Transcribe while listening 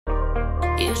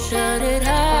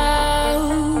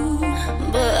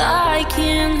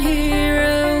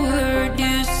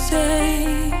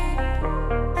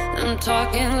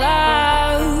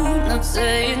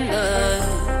saying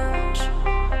much.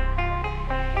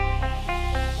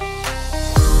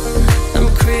 I'm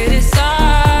criticized,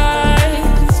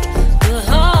 but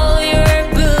all your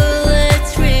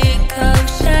bullets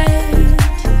ricochet.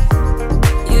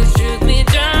 You shoot me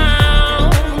down,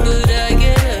 but I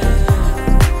get up.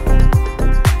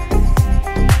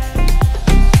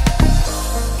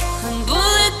 I'm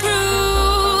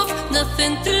bulletproof,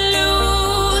 nothing to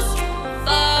lose.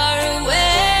 Far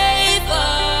away,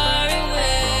 far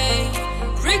away.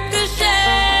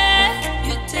 Ricochet,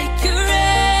 you take your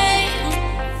aim.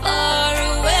 Far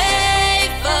away,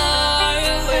 far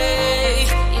away.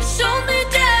 You shot me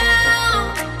down,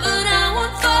 but I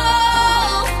won't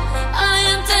fall. I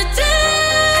am titanium.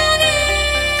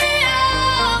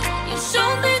 You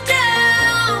shot me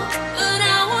down, but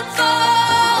I won't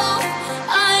fall.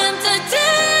 I am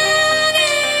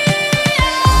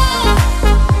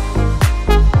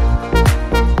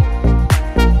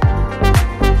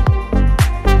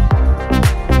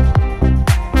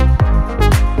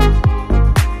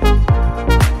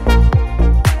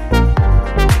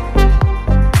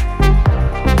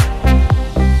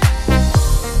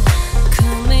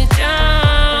Cut me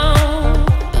down,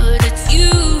 but it's you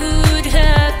who'd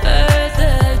have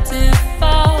further to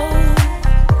fall.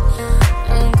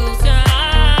 And goes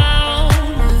down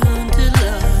to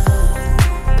love.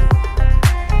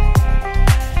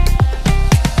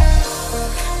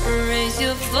 Raise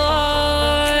your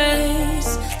voice.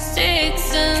 Sticks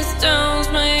and stones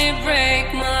may break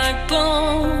my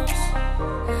bones.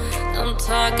 I'm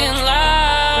talking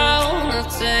loud, not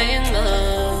saying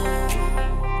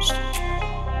much.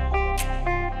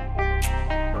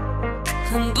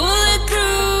 I'm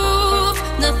bulletproof,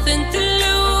 nothing to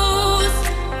lose.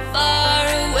 Far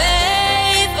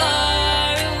away,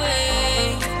 far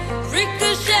away.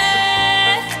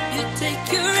 Ricochet, you take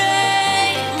your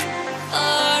aim.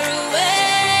 Far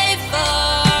away,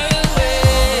 far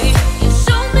away. You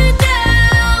shot me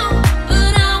down,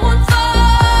 but I won't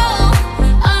fall.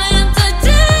 I am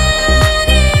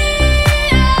titanium.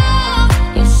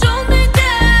 You shot me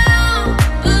down,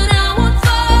 but I won't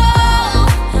fall.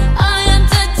 I am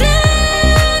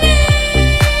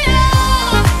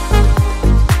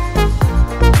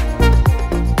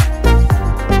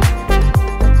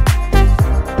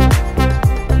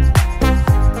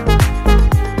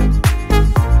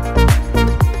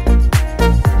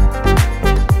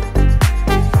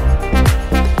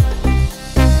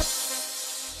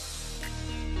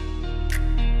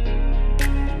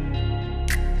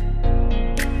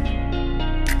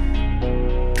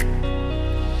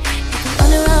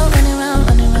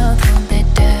running around, throwing that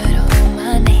dirt over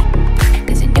my name.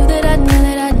 'Cause you knew that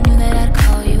I'd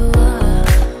call you up.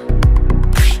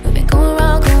 You've been going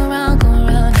round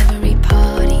every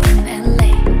party in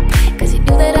LA. 'Cause you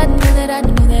knew that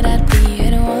I'd be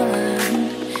at one.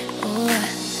 Oh,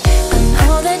 I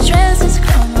know that dress is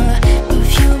karma, a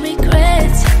few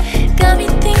regrets. Got me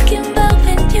thinking about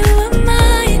when you were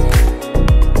mine.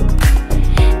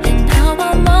 And now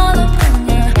I'm all up on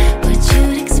ya, what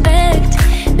you'd expect.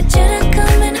 But you're not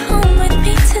coming home with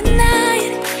me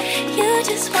tonight. You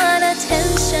just want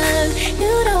attention,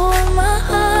 you don't want my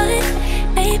heart.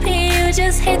 Maybe you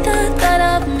just hate the thought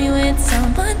of me with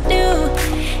someone new.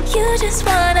 You just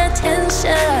want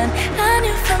attention, I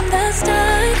knew from the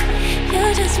start.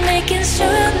 You're just making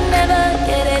sure I'm never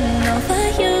getting over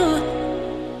you.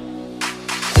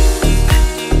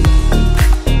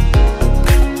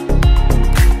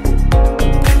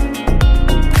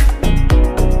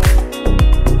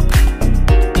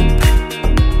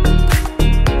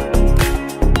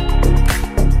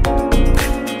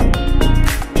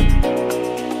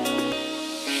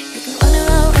 Running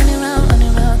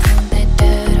around, throwing that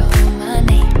dirt over my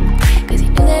name. 'Cause you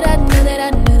knew that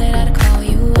I'd call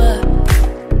you up.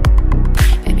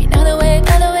 Baby, now the way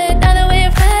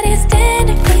Friday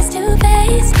standing face to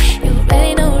face. You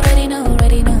already know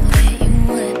that you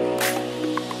won.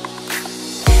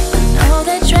 I know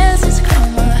that dress is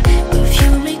karma, a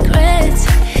few regrets.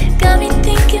 Got me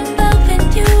thinking about when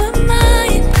you were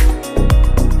mine.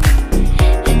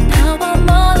 And now I'm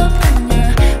all up on ya,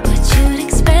 what you'd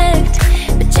expect.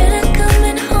 But you're not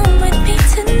coming home with me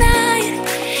tonight.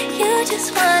 You just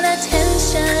want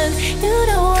attention, you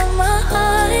don't want my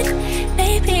heart.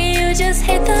 Maybe you just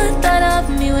hate the thought of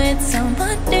me with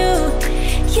someone new.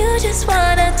 You just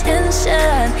want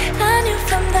attention, I knew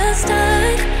from the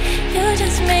start. You're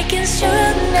just making sure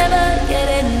I'm never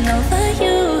getting over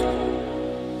you.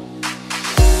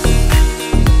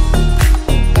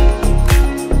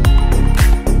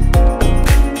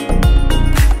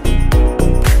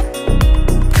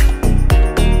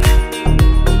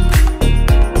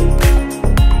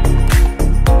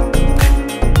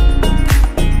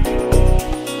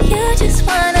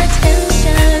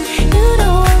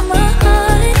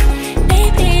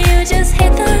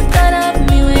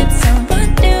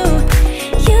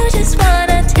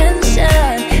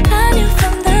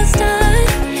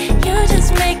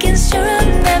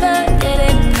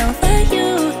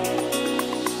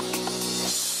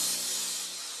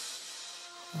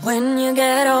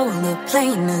 all the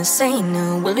plainer,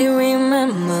 saner? Will you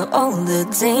remember all the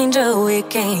danger we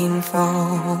came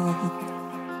from?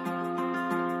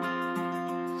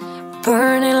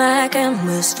 Burning like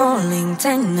embers, falling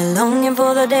tender, longing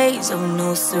for the days of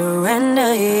no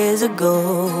surrender years ago.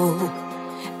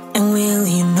 And will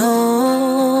you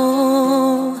know?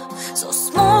 So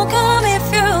smoke 'em if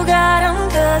you got 'em,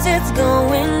 'cause it's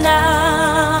going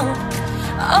down.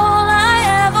 All I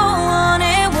ever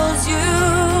wanted was you.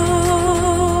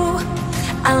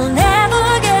 I'll never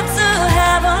get to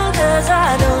heaven 'cause I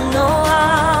don't know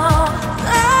how.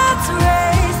 Let's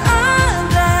raise a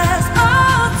glass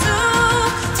or two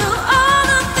to all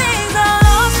the things I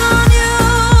lost on you.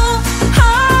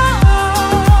 Oh,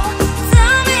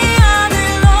 tell me I've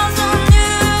been lost on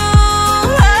you.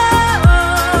 Oh,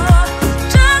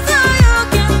 just so you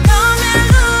can come and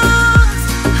lose.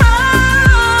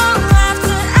 Oh,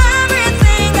 after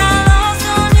everything I lost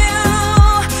on you,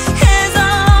 is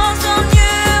I lost on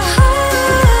you. Oh,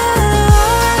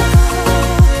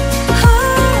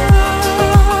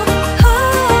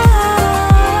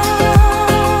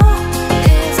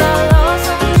 is I lost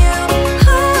on you.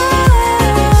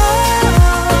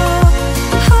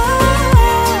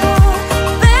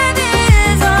 Baby,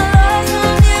 is I lost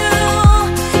on you.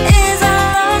 Is I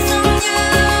lost on you.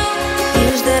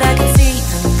 Wish that I could see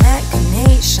the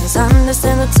machinations,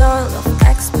 understand the toll of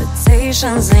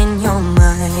expectations in your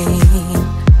mind.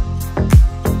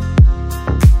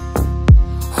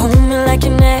 Hold me like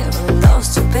you never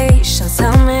lost your patience.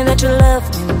 Tell me that you love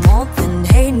me more than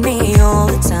hate me all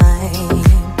the time.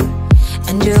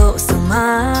 And you're still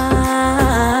mine.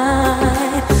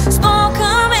 Smoke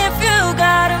 'em if you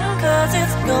got 'em, 'cause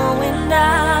it's going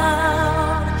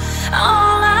down.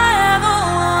 All I ever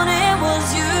wanted was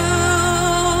you.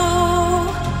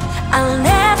 I'll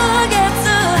never get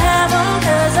to heaven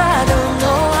 'cause I don't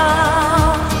know how.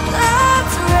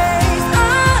 Let's raise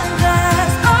a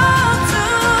glass or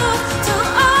two to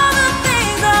all the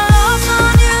things I lost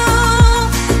on you.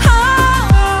 Oh,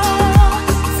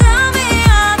 tell me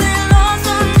I've been lost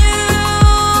on you.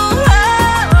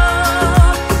 Oh,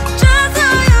 just so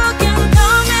you can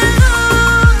come and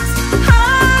lose.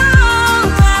 Oh,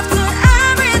 after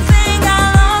everything I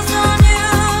lost on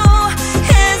you,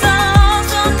 is I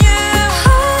lost on you.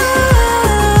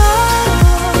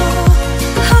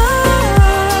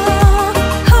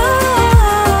 Oh,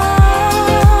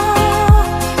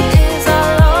 is I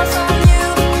lost on you.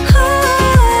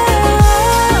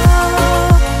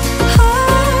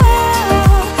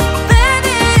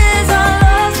 Baby, is I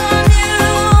lost on you.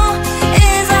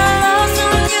 Is I lost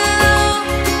on you.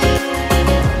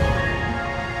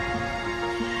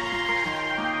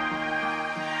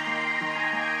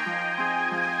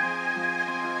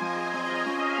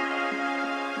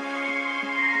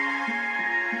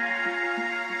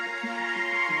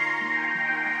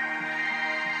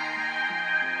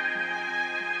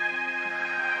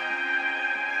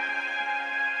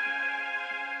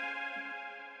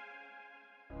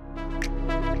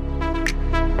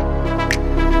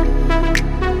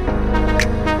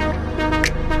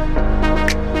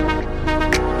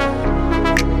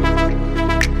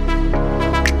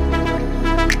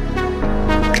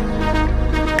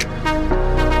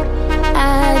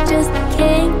 I just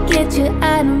can't get you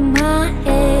out of my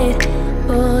head.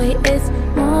 Boy, it's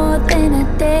more than I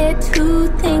dare to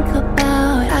think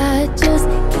about. I just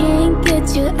can't get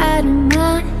you out of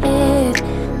my head.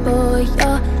 Boy,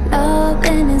 your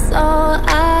loving is all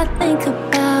I think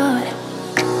about.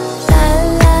 La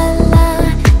la la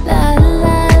la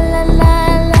la la la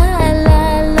la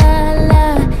la la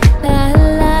la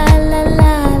la la la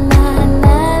la la la la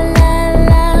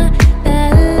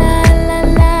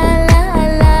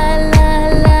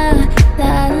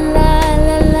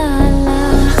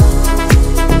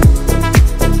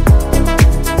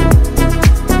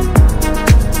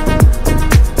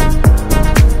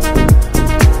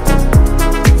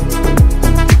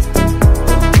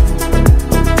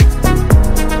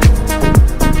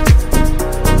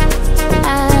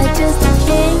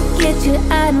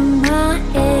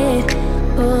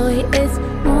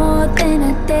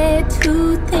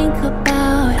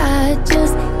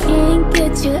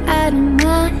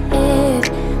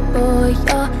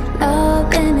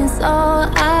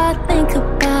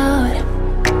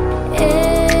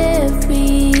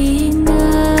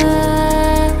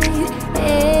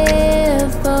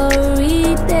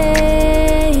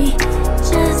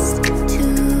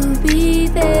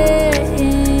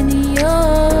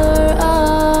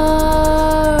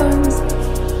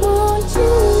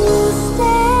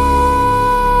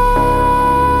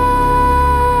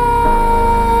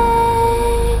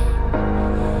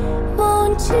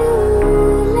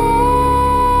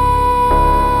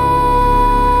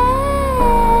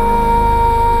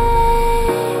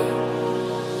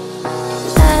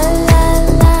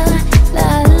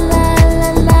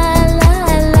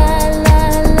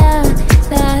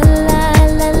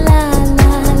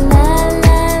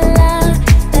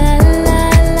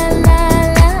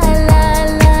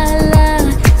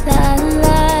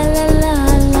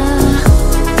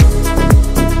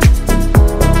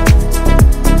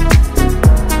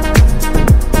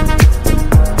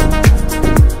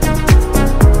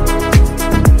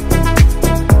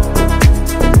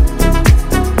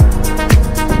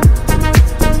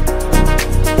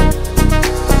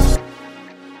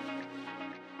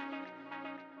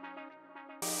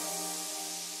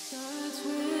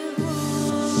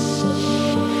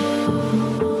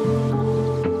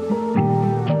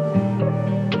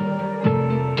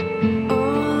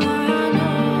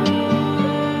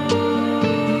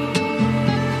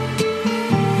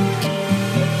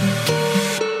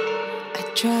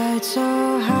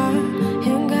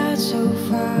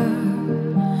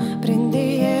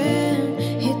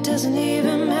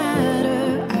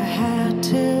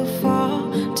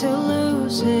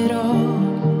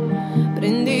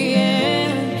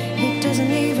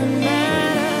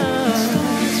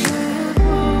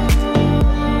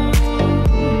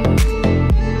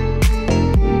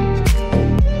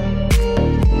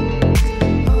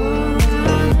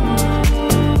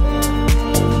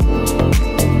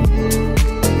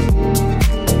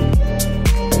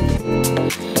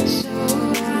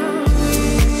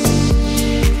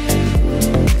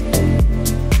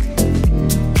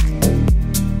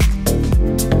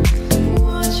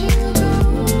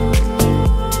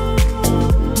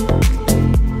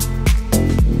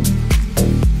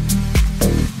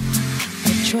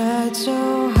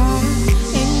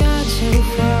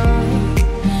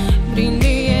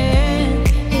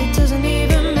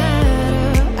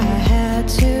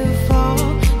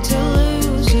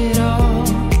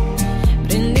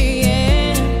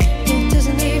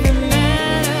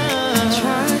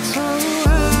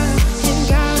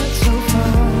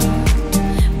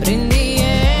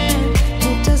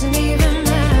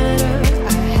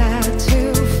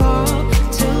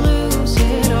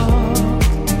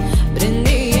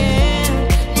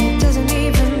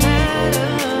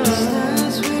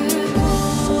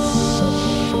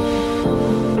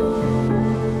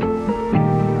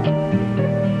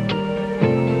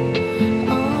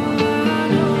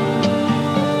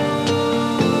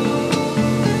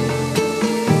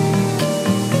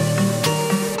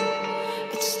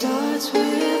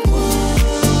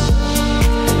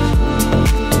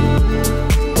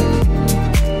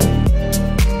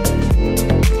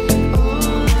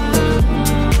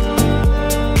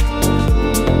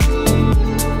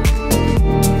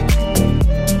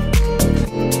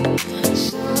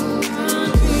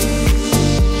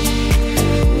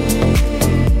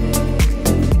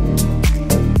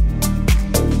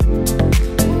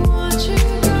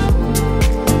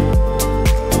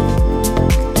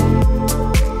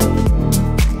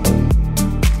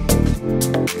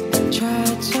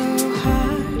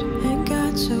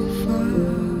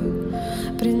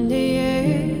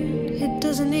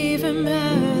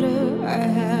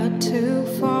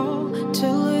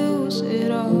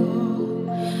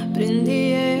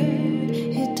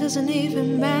doesn't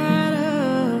even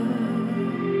matter.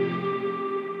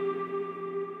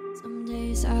 Some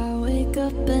days I wake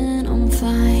up and I'm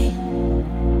fine.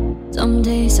 Some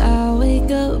days I wake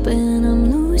up and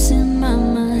I'm losing my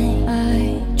mind.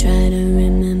 I try to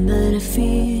remember the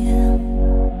feel,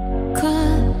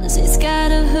 'cause it's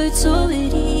gotta hurt so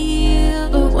it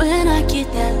heals. But when I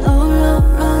get that low, low,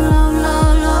 low, low, low,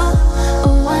 low,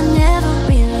 oh, I never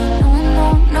really know, no,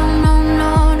 no, no,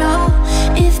 no, no,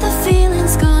 if the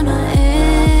feeling's gonna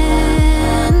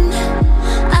end.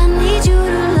 I need you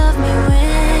to love me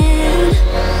when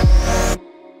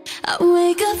I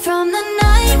wake up from the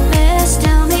nightmares.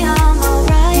 Tell me I'm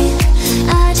alright.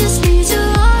 I just need your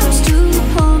arms to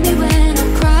hold me when I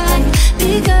cry,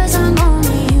 because I'm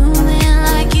only human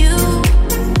like you.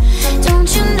 Don't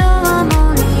you know I'm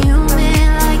only human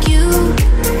like you?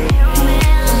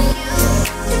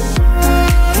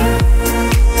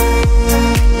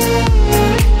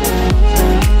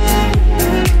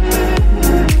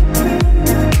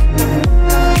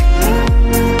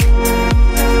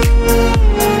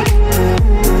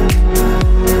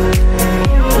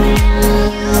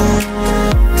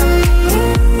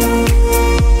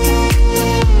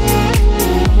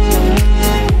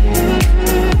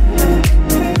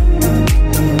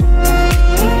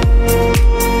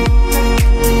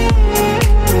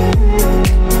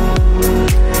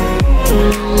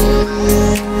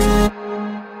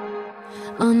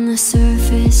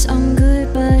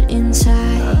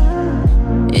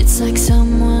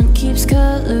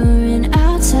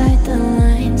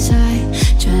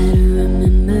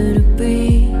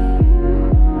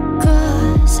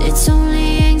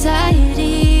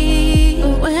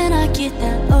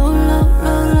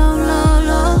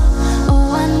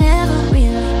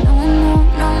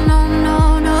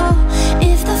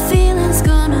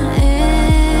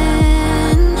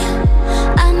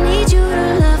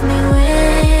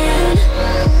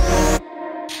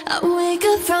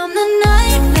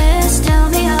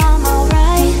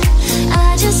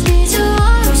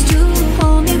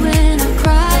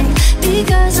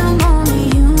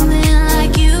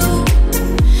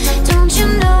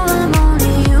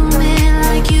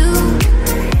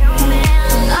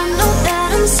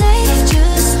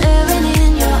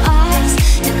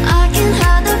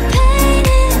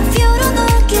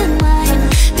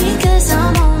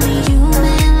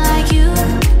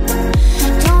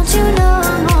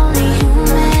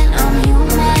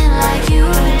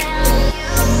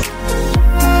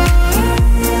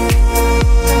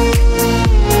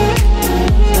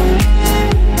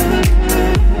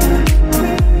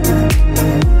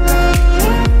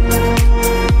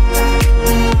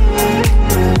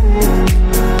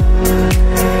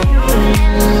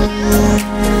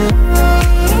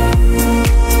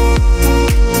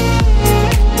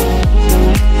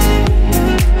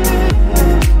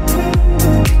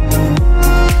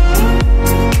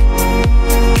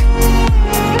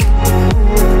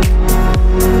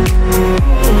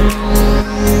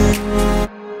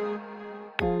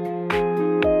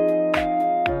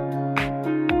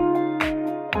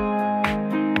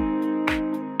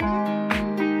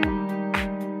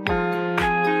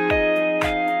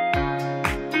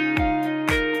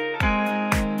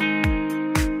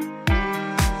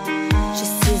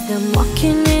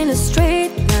 Walking in a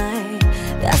straight line,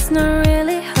 that's not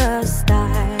really her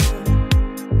style.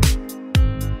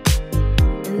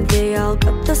 And they all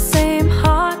got the same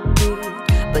heartbeat,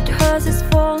 but hers is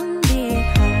falling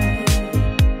behind.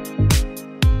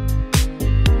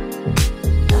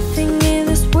 Nothing in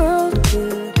this world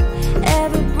could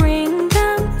ever bring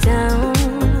them down.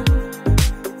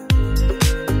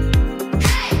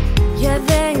 Yeah,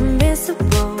 they're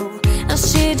invincible, and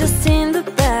she just in the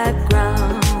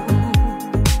background.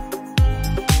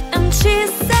 She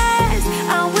says,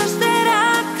 I wish that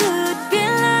I could be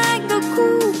like the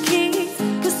cool kids,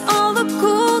 'cause all the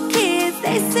cool kids,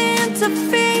 they seem to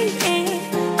fit in.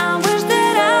 I wish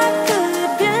that I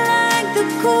could be like the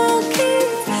cool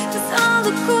kids, 'cause all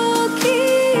the cool kids.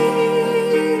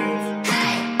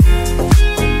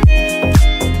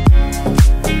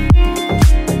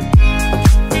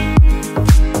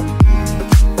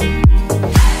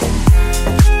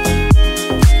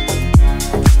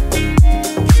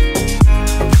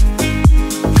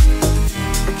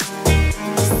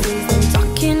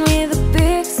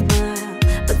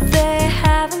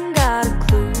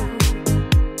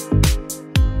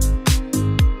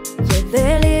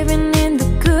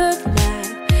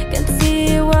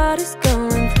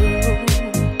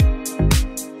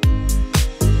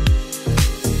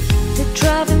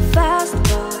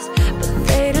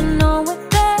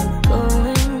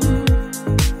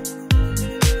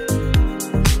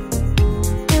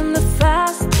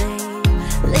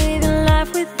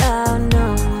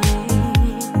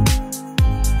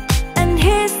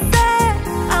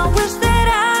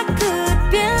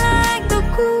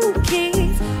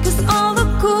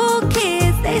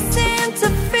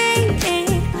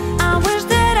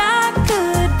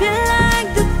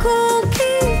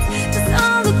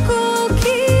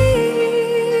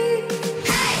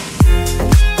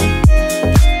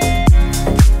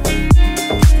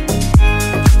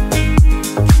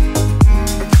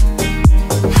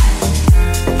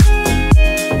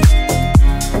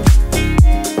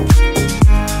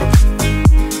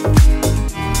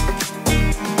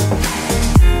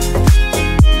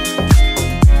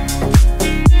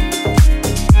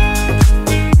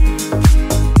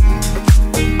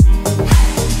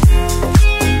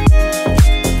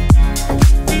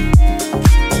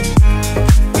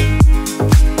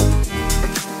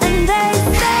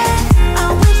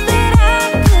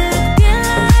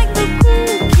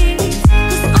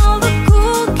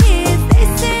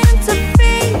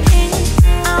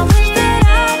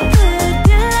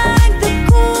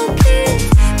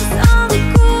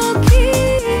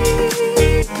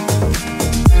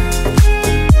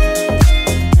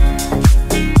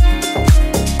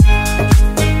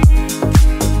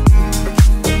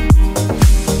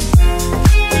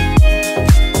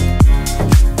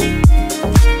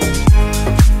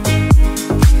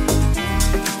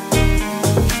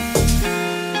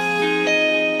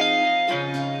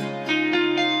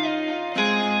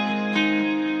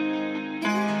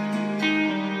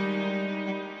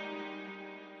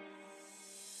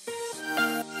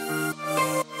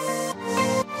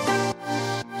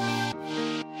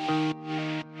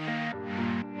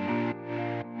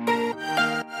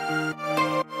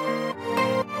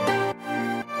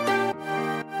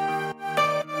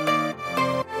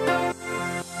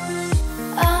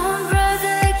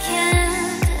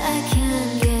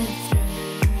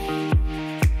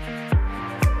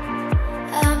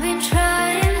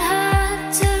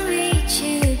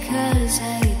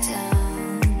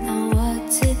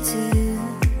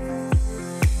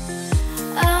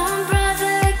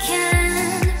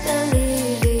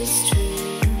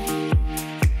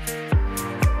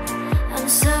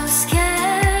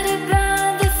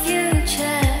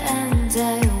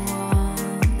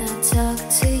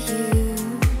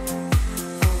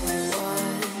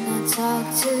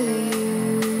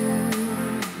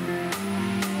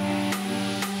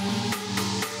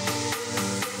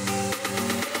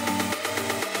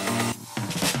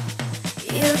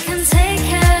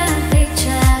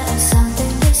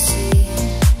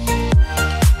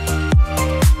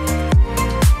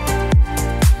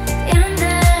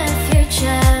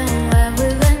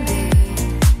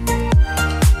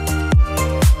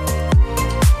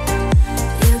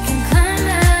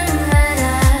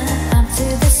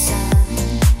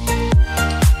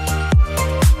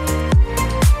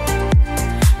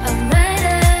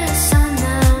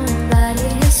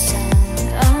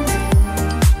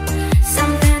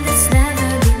 Something that's never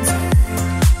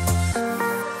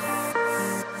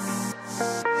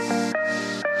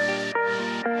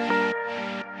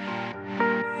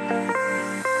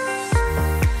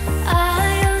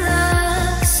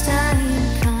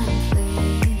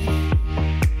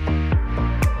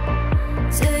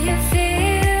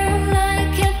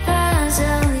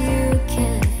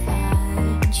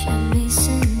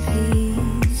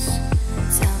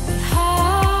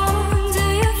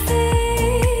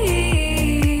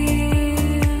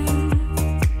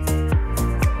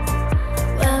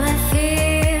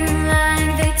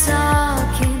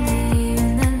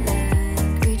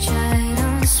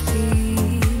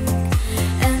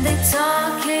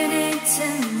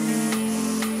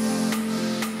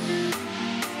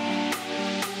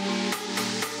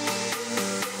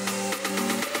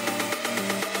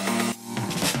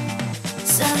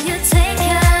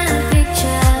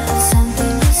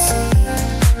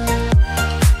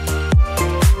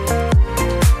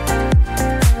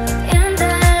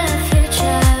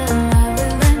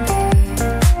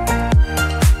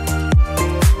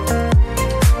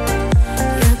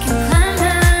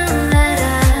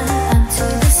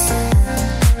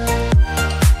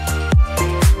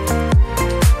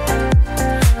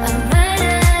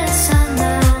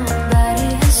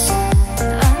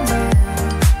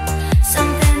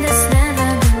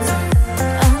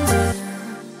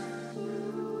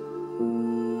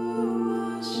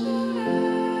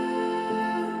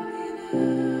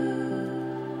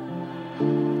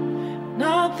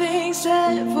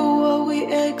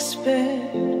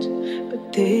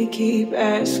They keep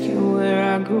asking where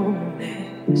I go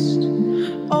next.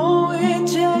 All we're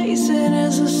chasing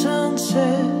is a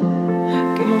sunset.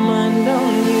 Get my mind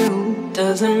on you.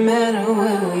 Doesn't matter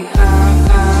where we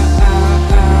are.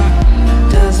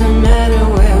 Doesn't matter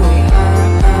where we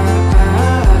are.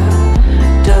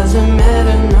 Doesn't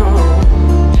matter, no.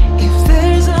 If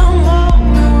there's a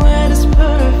moment when it's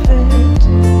perfect,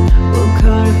 we'll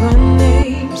carve our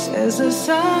names as the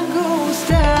sun goes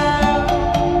down.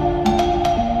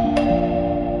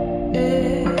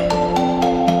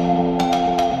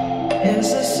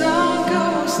 As the sun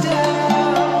goes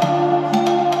down,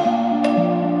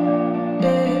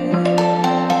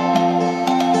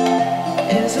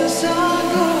 as the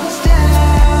sun goes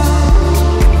down,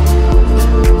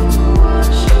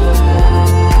 watch your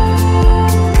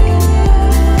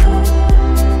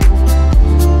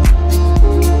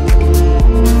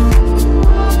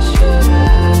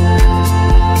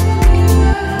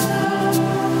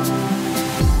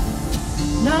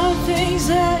nothing's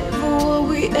ever what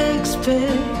we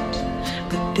expect,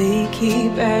 but they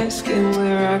keep asking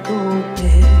where I go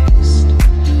next.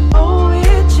 All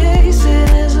we're chasing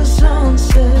is a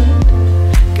sunset.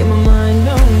 Get my mind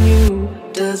on you.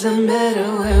 Doesn't matter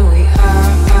where we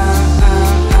are.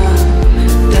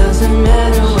 Doesn't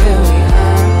matter where we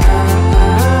are.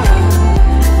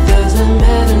 Doesn't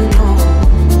matter, no.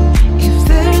 If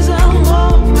there's a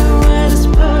moment when it's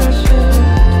perfect,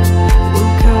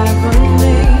 we'll carve our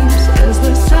names as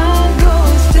the sun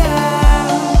goes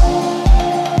down.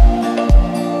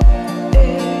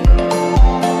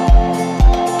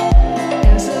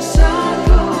 As the sun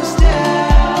goes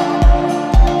down.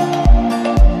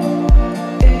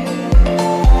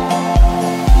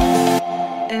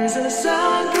 As the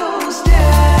sun goes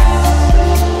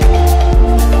down.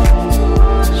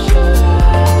 Watch your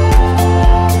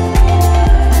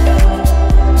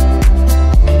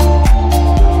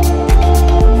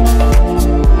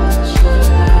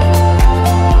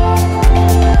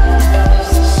as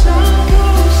the sun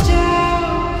goes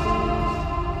down.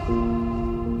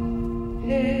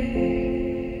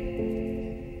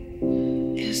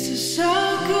 As the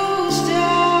sun goes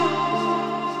down.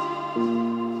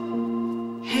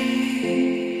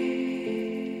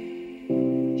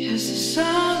 As the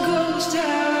sun goes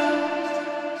down.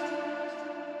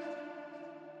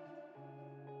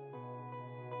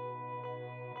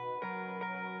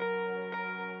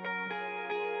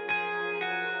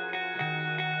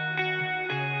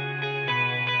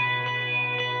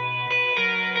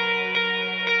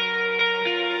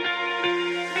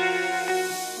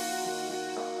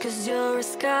 Cause you're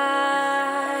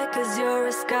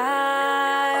a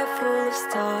sky full of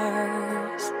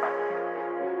stars.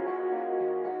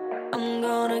 I'm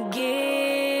gonna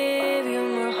give you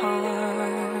my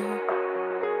heart.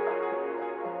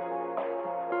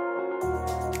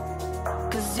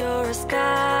 Cause you're a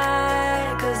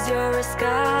sky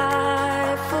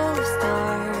full of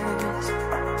stars.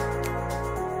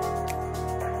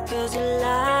 Cause you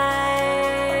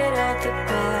light up the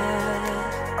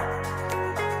path.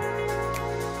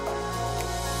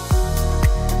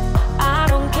 I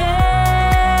don't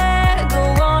care,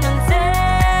 go on and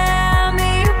tear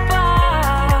me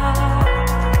apart.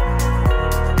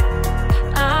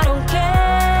 I don't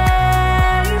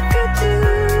care if you do.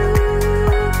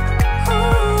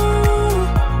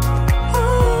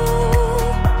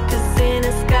 Cause in a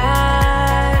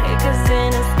sky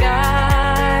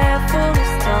full of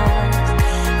stars,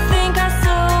 think I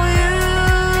saw you.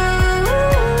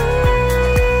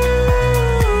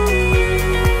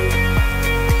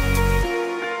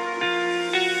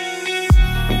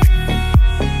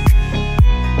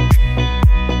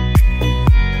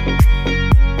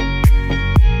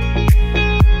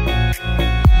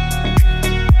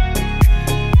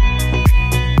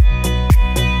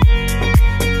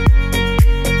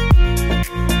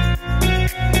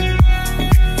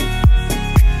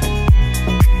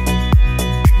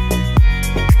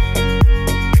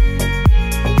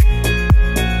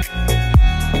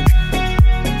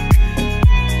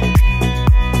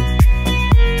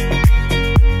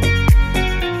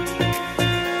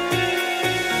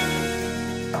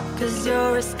 Cause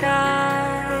you're a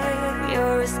sky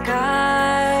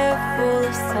full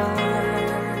of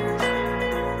stars.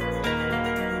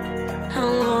 I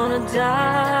wanna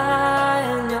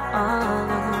die in your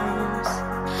arms.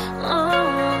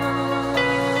 Oh.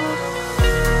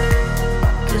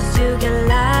 Cause you get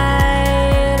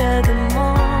lighter the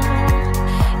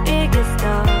more it gets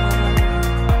dark.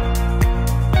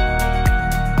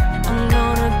 I'm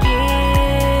gonna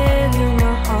give you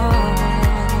my heart.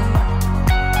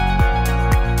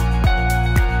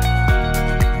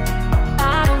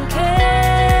 I don't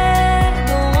care.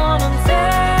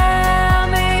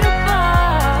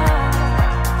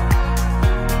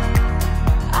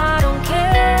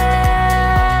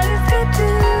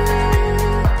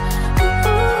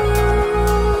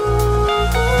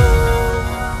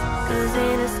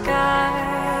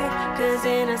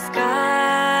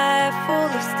 sky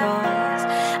full of stars.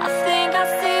 I think I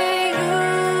see you.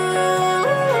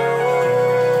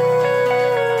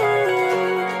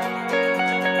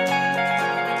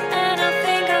 And I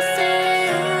think I see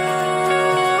you.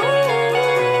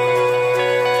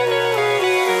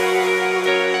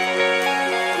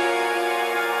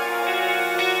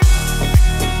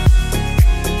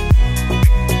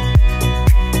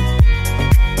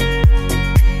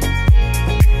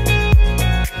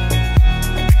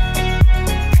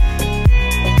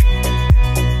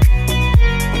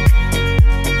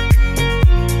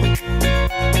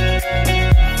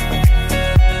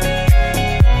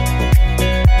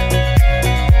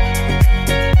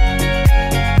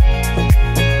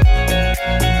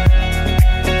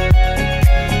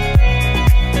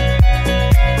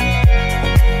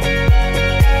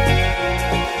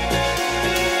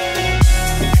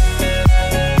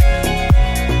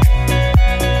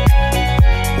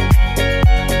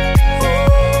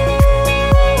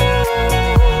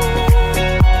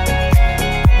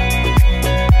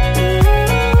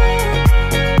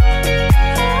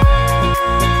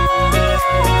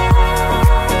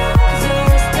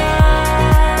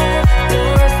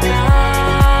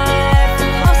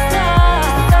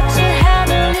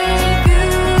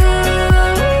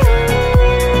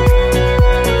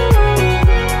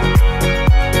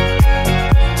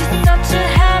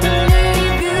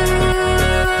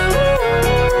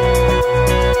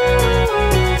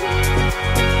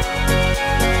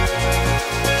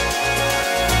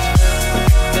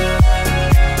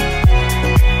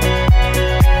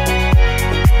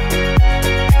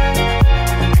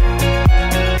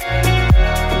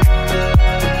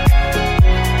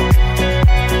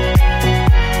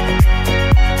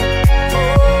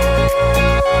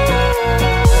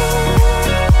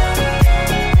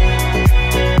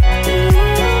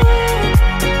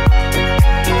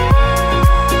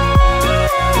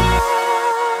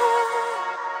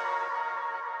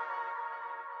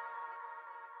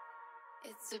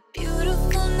 It's a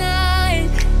beautiful night.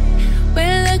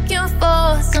 We're looking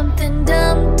for something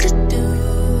dumb to do.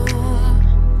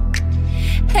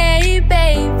 Hey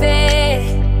baby,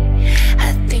 I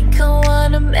think I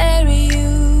wanna marry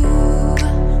you.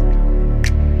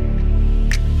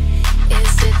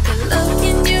 Is it the look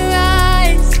in your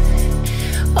eyes,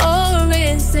 or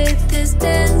is it this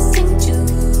dancing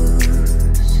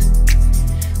juice?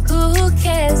 Who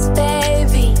cares,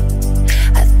 baby?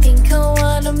 I think I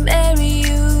wanna marry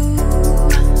you.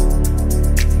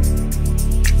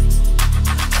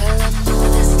 Well, I know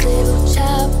this little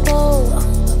chapel on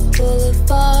the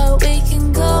boulevard we can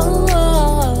go.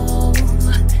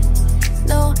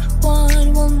 No one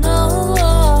will know.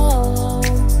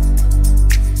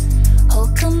 Oh,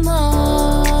 come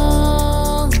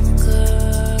on,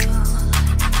 girl.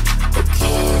 Who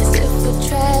cares if we're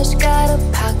trash? Got a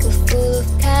pocket full of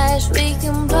cash we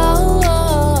can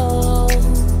blow.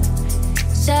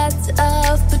 Shots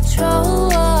of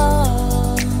patrol,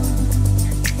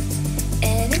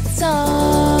 and it's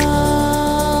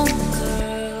on,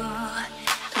 girl.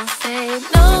 Don't say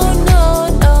no, no,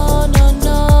 no, no,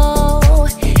 no.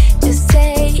 Just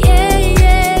say yeah,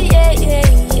 yeah, yeah, yeah,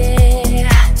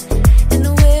 yeah. And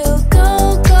we'll go,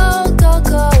 go, go,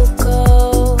 go, go.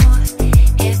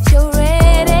 If you're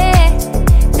ready,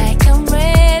 like I'm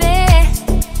ready.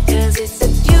 'Cause it's a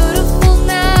beautiful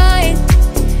night.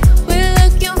 We're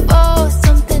looking for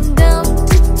something dumb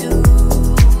to do.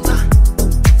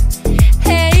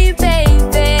 Hey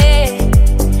baby,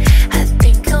 I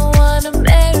think I wanna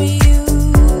marry you.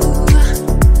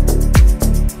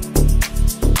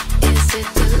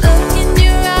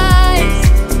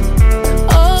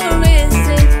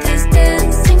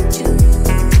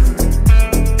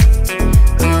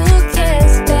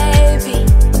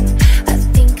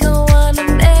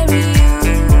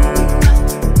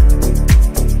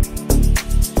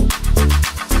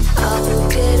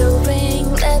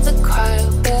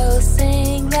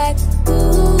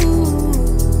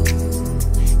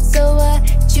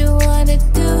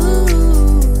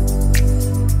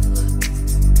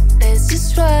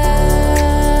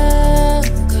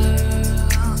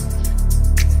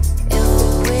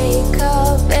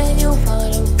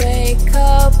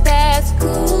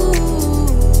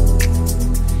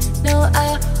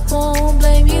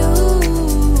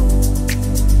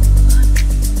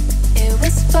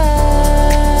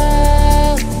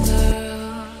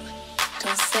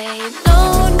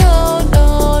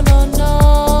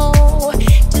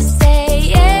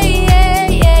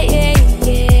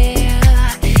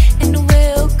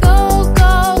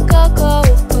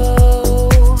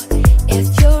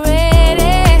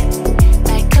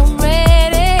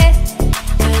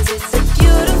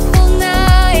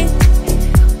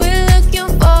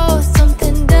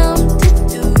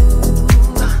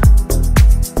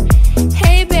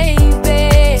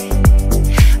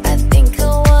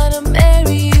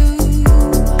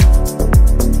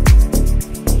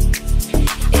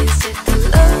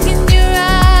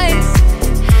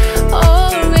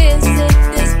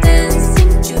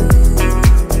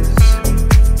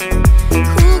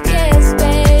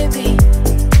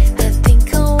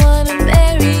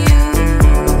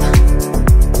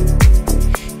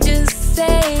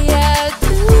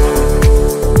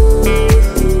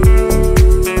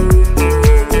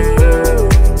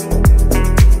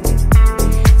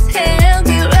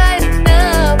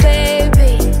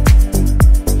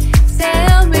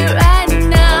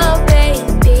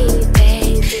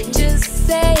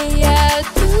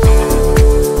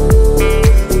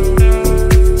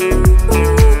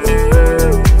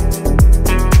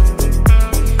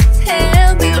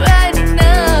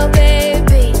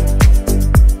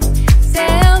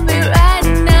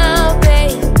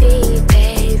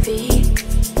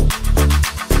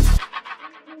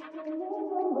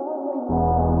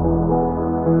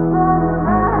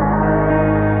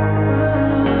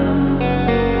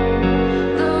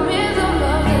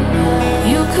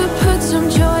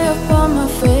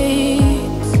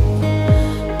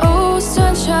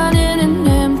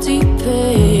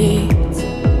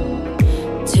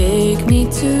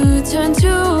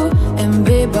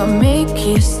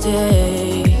 to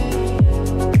stay.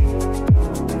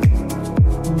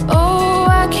 Oh,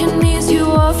 I can ease you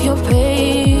of your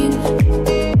pain.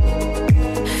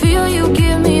 Feel you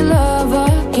give me love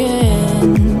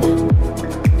again.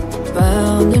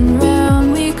 Round and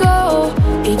round we go.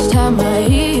 Each time I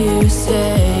hear you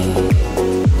say,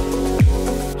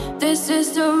 this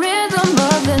is the rhythm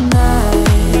of the night.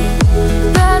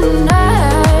 The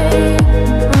night,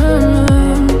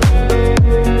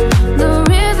 the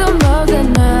rhythm of the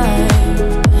night.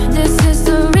 This is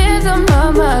the rhythm of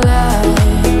my life.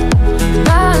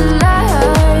 My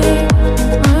life,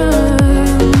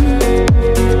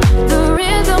 the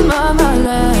rhythm of my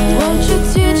life. Won't you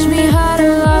teach me how to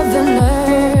love and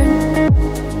learn?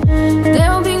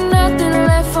 There'll be nothing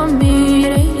left for me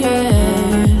to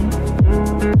yearn.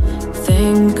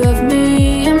 Think of me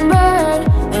and burn,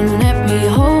 and let me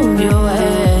hold your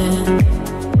hand.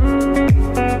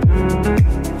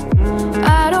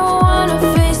 I don't wanna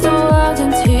face the world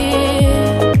in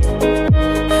tears.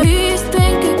 Please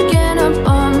think again, I'm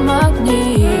on my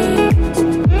knees.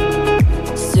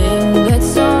 Sing that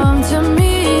song to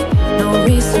me, no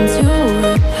reason to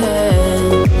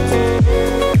repent.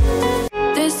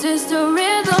 This is the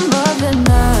rhythm of the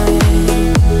night.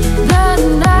 The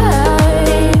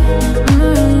night,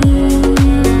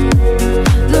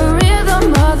 the rhythm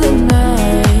of the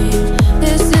night.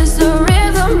 This is the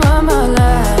rhythm of my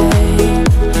life.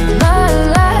 My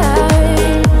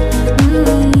life,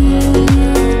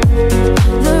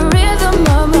 the rhythm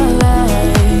of my life.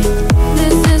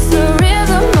 This is the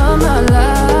rhythm of my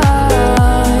life.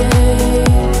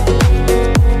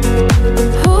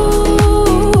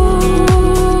 Ooh,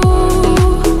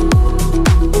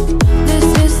 this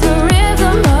is the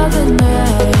rhythm of the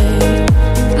night.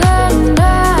 The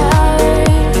night.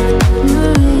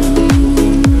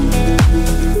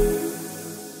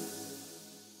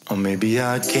 Or maybe I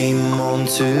came on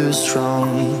too strong.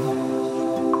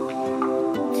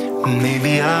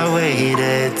 Maybe I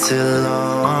waited too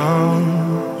long.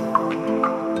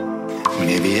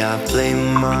 Maybe I played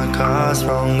my cards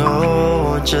wrong,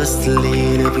 or just a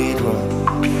little bit wrong.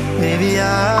 Maybe I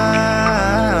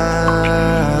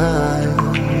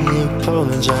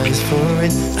apologize for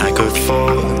it. I could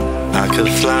fall, I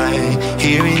could fly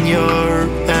here in your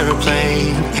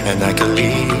aeroplane, and I could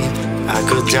leave, I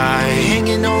could die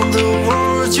hanging on the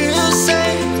words you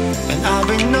say. And I've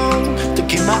been known to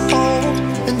keep my own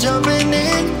and jumping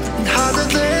in and harder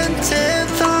than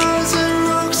 10,000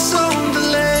 rocks on the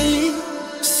lane.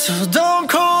 So don't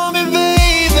call me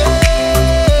baby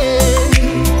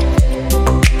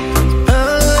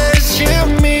unless you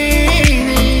mean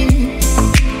it.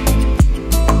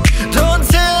 Don't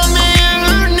tell me you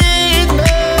need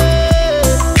me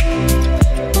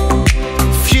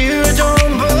if you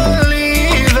don't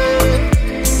believe it.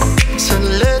 So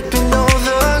let me know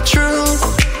the truth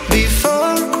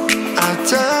before I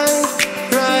dive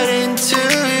right into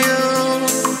you.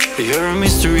 You're a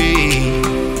mystery.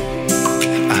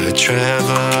 I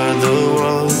travel the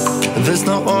world. There's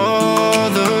no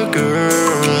other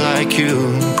girl like you.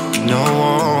 No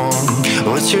one.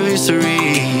 What's your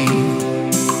history?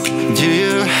 Do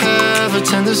you have a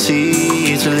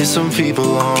tendency to lead some people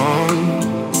on?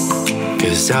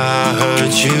 'Cause I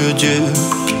heard you do.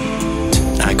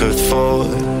 I could fall,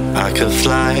 I could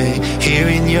fly here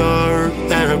in your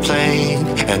aeroplane,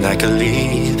 and I could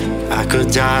leave, I could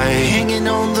die hanging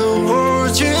on the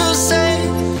words you say.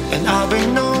 And I've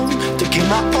been known to keep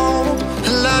my own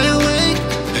and lie awake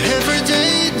every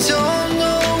day. Don't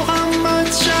know how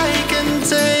much I can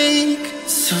take.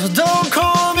 So don't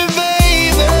call me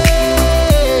baby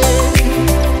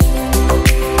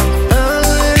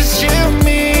unless you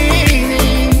mean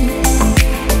it.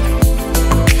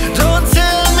 Don't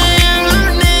tell me you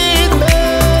need me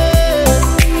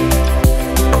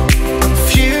if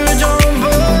you don't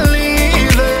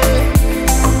believe it.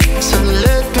 So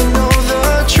let me know the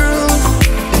truth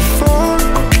before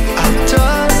I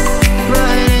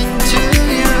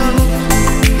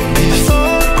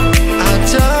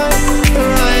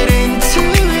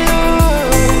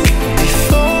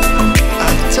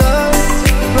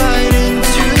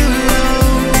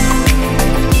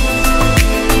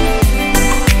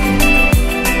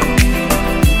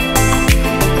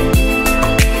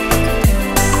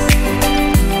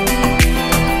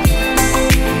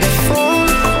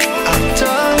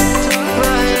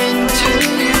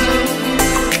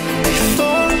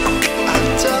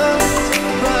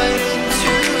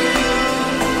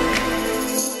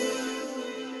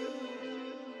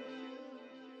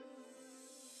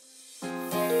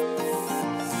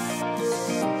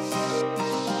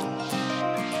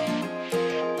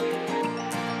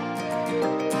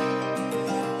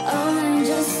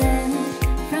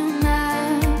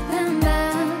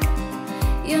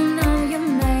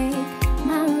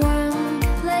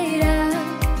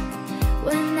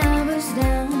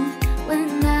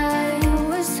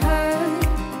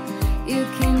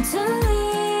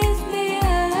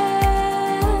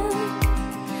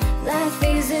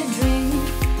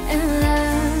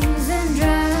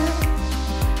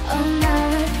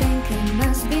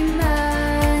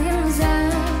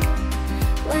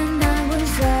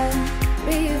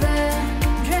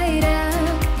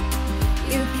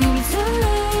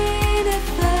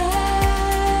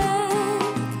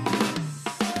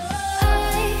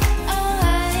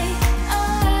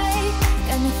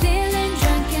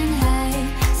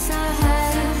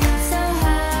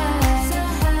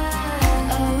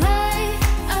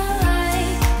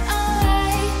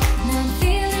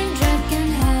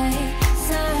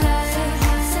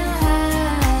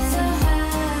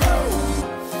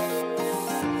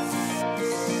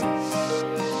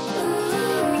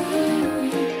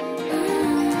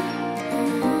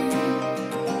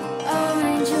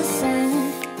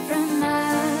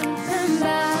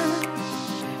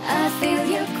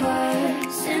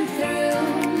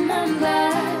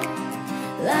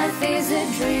is a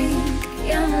dream.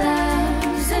 Young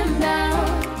love's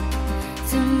about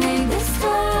to make the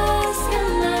stars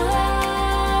come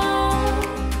out.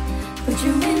 Put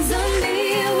your wings on me,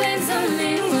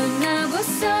 when I was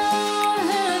so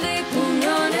heavy. Put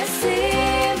on a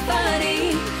symphony.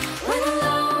 When I'm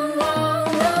long, long,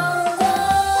 long,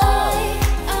 long.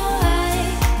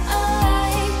 I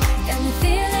got me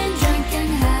feeling drunk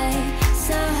and high.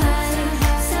 So high,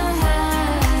 so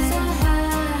high, so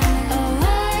high.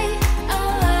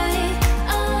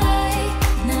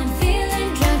 Now I'm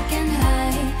feeling drunk and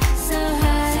high. So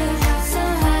high, so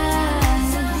high,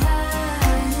 so high.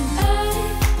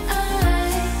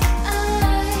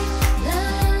 La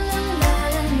la la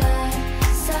la la.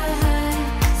 So high,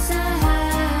 so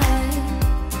high.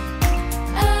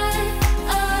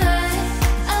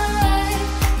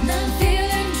 Now I'm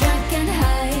feeling drunk and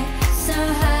high. So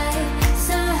high,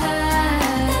 so high.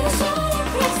 Never should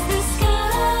across the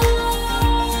sky.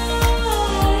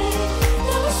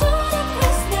 Never should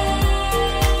across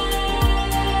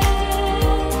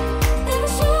Never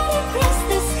should across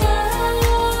the sky.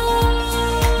 Never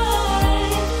should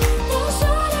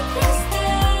across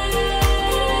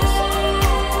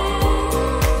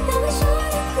Never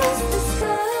should across the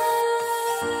sky.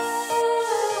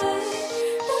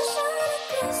 Never should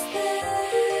across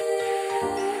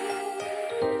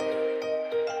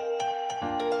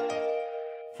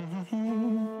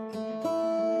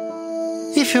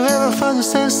If you ever find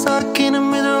yourself stuck in the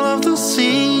middle of the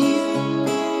sea,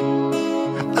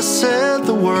 I said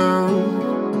the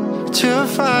word to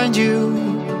find you.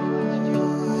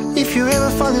 If you ever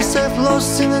find yourself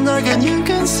lost in the dark and you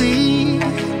can see,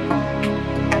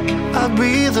 I'll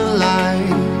be the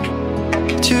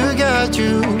light to guide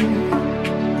you.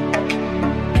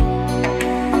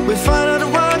 We find out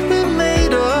what we're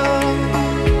made of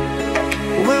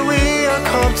when we are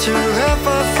called to help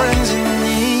our friends in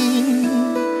need.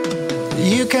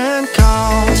 You can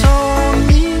count on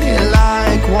me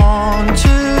like 1,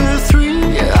 2,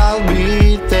 3, I'll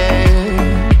be there.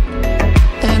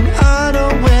 And I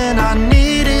know when I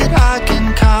need it, I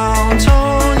can count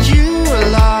on you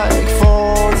like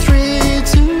 4, 3,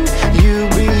 2, you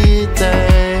be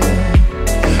there.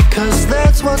 Cause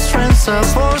that's what friends are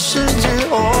supposed to do,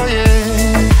 oh yeah.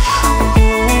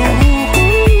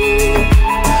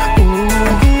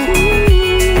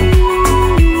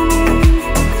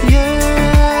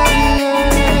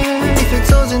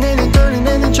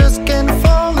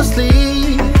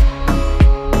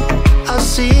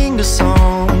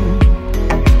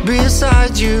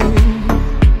 You.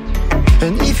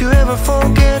 And if you ever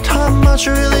forget how much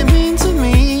you really mean to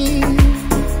me,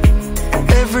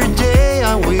 every day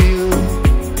I will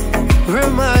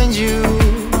remind you.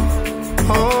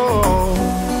 Oh,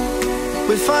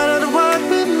 we find out what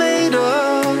we're made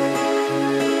of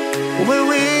when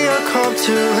we are called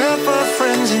to help our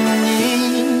friends in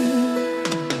need.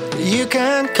 You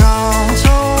can count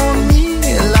on me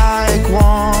like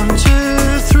 1,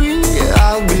 2, 3,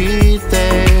 I'll be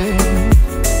there.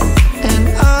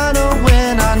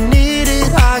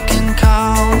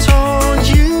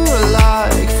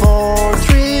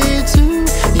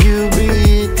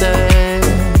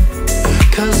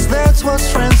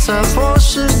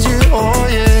 Supposed to do, oh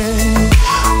yeah.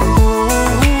 Ooh,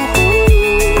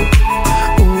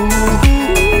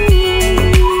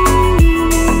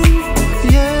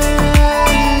 yeah,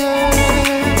 yeah.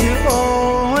 You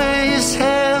always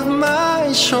have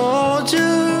my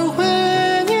shoulder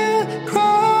when you cry.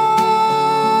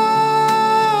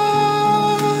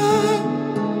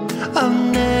 I'll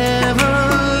never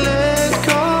let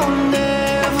go,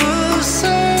 never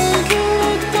say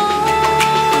goodbye.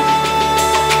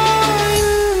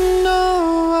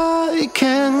 You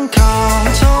can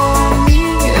count on me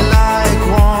like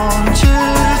 1, 2,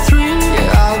 3,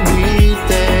 I'll be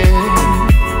there.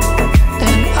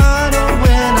 And I know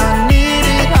when I need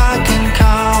it, I can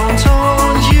count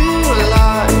on you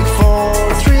like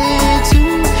 4, 3, 2,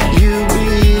 you be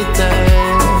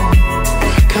there.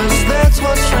 Cause that's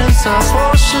what friends are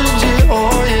supposed to do,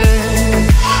 oh yeah.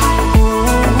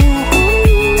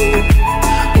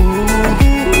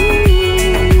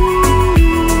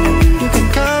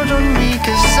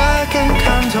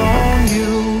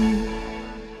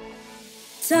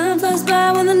 Time flies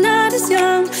by when the night is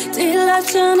young. Daylight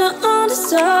shining on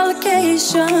this our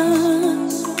location.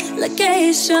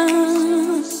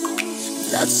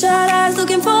 Bloodshot eyes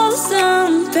looking for the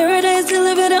sun. Paradise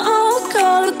delivered an all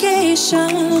call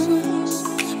vacation.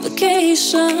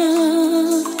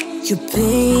 You're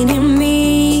painting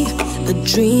me a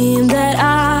dream that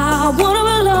I wanna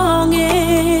belong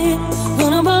in.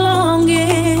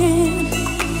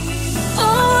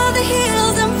 Over the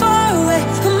hills and far away,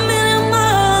 a million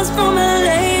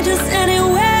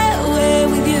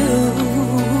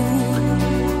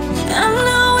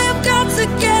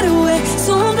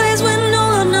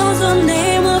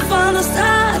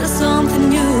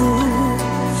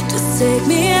take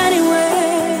me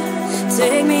anywhere,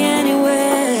 take me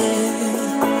anywhere,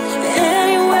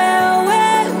 anywhere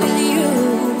away with you.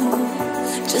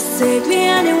 Just take me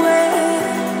anywhere,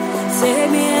 take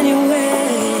me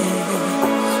anywhere,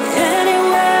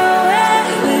 anywhere away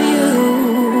with you.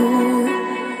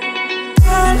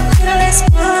 Endless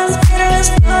plans, endless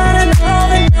plan, and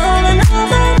all and all and all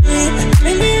that me.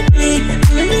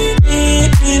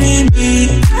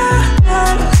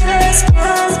 Endless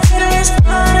plans, endless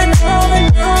plan, and all and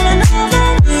all and all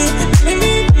that me.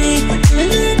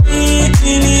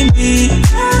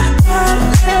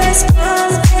 Endless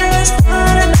plans, endless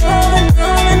plan, and all and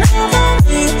all and all that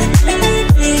me.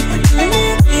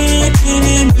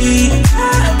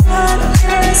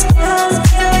 Endless plans,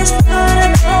 endless plan,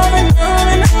 and all and all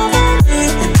and all that me.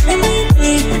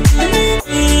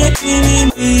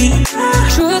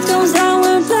 Truth comes down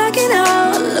when blacking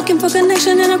out, looking for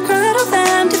connection in a crowd of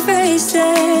empty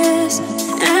faces,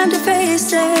 empty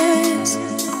faces.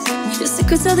 Your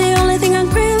secrets are the only thing I'm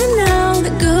craving now.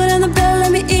 The good and the bad,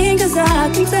 let me in, cause I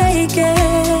can take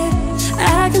it,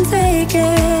 I can take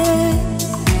it.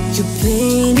 You're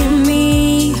painting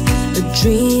me a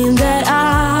dream that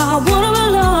I wanna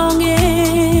belong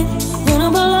in, wanna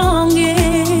belong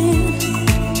in.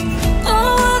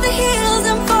 All over the hills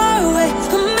and far away,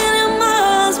 a million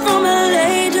miles from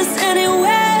LA, just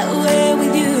anywhere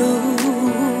with you.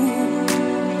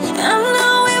 I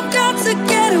know we've got to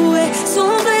get away,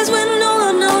 someplace where no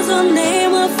one knows our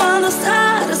name. We'll find the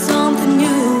start of something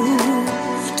new.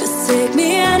 Just take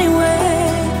me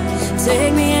anywhere,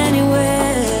 take me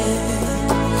anywhere,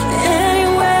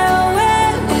 anywhere away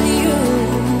with you.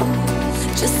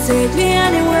 Just take me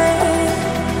anywhere,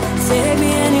 take me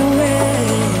anywhere,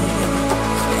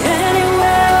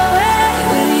 anywhere away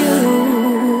with you.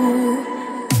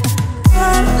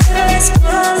 Endless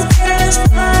plans, endless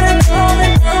plan, and all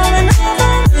and all and all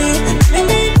that me.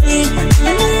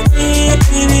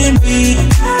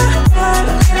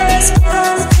 Endless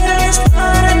plans, endless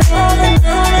plan, and all and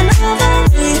all and all that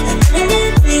me.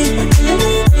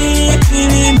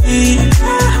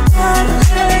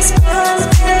 Endless plans,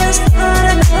 endless plan,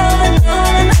 and all and all and all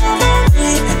that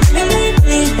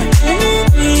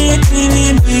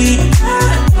me.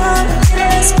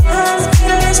 Endless plans,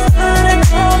 endless plan, and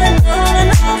all and all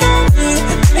and all that me.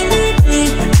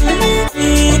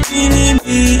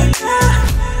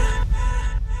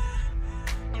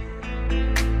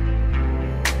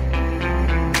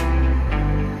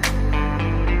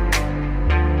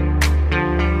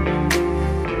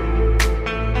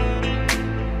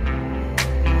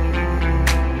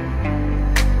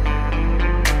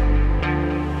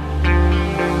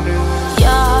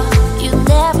 Yeah, you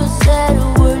never said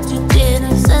a word, you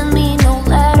didn't send me no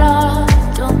letter.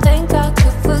 Don't think I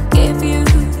could forgive you.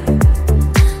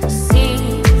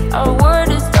 See, our word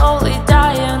is slowly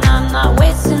dying, I'm not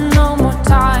wasting no more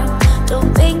time.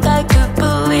 Don't think I could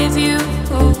believe you.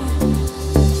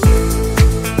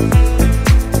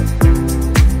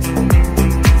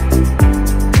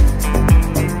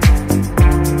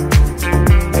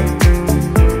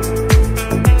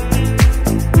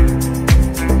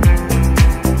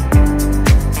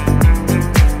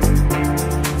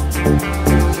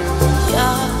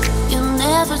 Yeah, you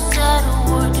never said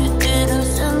a word, you didn't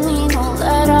send me no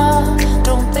letter.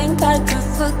 Don't think I could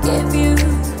forgive you.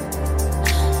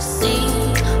 See,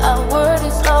 our word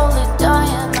is slowly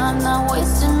dying, I'm not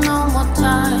wasting no more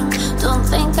time. Don't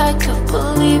think I could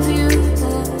believe you.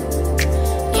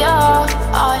 Yeah,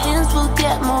 our hands will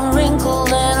get more wrinkled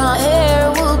and our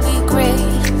hair will be gray.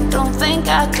 Don't think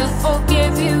I could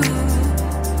forgive you.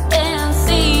 And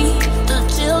see, the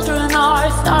children are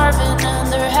starving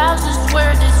and their houses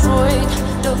were destroyed.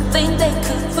 Don't think they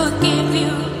could forgive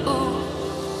you.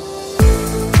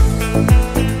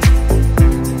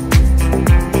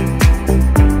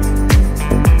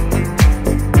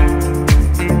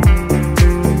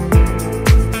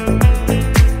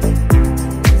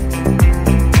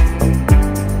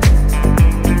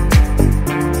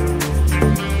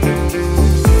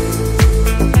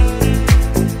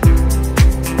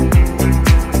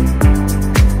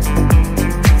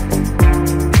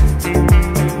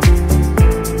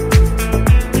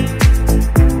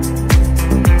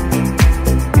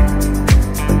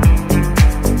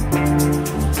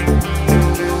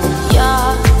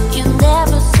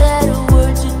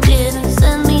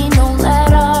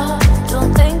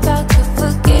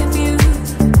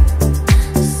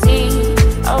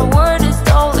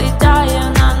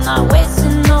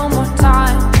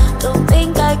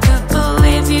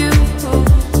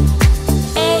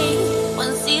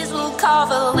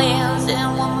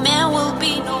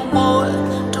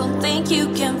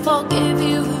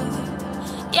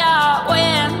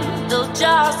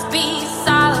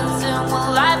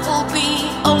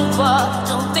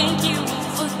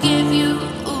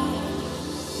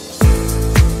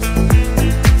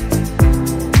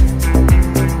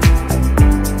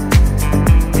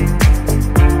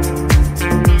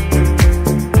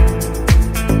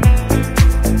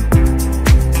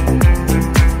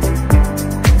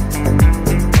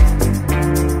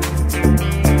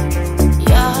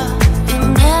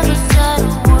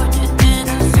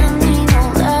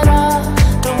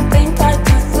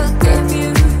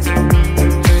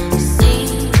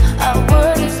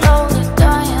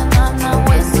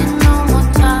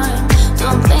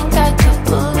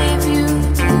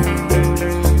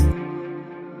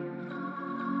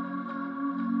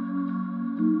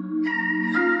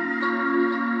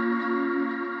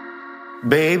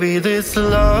 Baby, this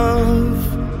love,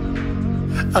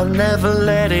 I'll never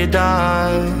let it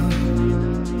die.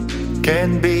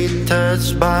 Can't be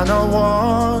touched by no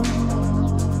one.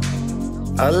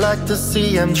 I like to see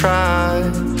him try.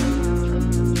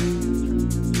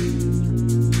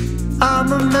 I'm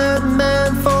a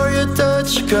madman for your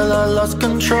touch, girl, I lost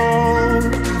control.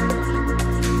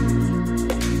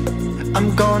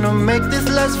 I'm gonna make this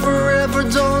last forever,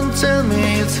 don't tell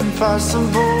me it's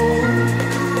impossible.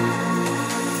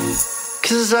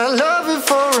 'Cause I love you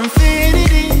for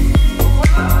infinity.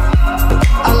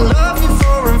 I love you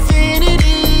for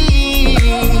infinity.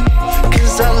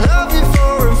 'Cause I love you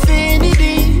for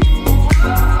infinity.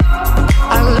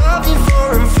 I love you for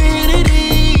infinity.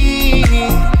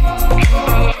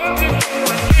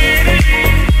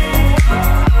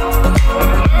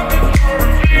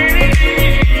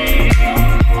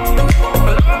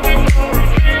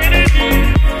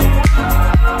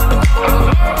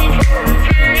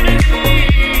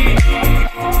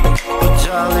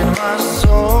 Darling, my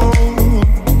soul,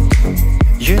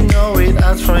 you know it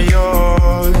asks for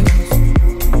yours.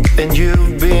 And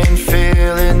you've been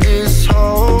feeling this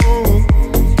hole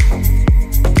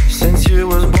since you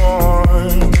was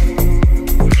born.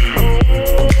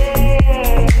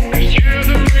 'Cause you're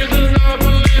the reason I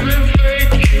believe in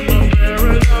fate, you're my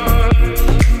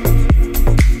paradise.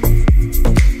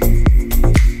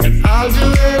 And I'll do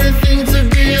anything to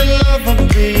be your love, I'll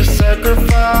be your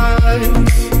sacrifice.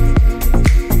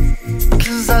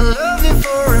 I love you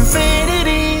for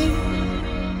infinity.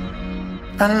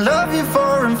 I love you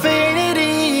for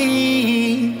infinity.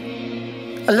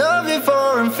 I love you for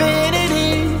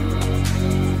infinity.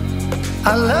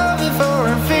 I love you for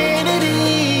infinity.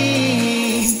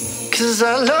 'Cause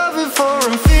I love you for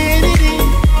infinity.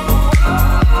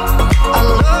 I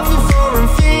love you for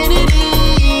infinity.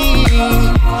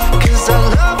 'Cause I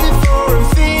love you for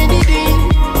infinity.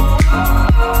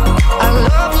 I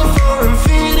love you for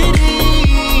infinity.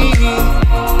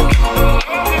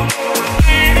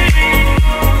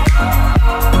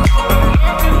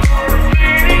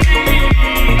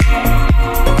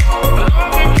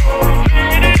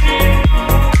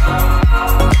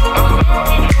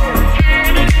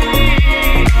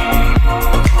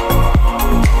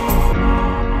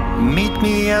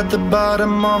 At the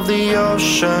bottom of the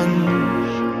ocean,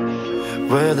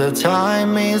 where the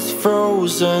time is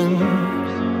frozen,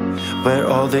 where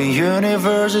all the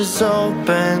universe is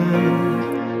open.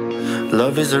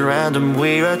 Love is a random,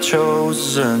 we are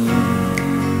chosen.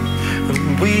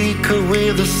 We could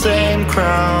wear the same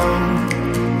crown.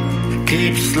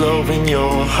 Keep slowing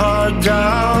your heart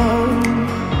down.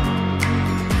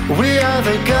 We are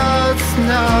the gods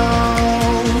now.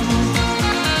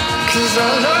 'Cause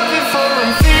I love you for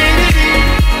infinity.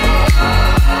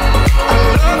 I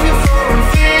love you for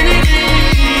infinity.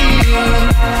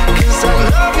 'Cause I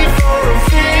love you for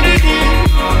infinity.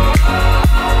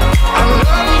 I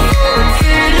love you for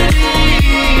infinity.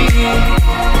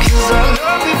 'Cause I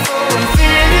love you for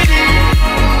infinity.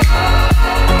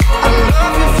 I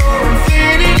love you for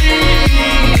infinity.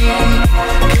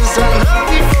 'Cause I love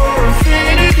you for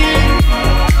infinity.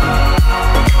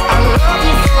 I love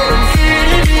you for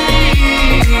infinity.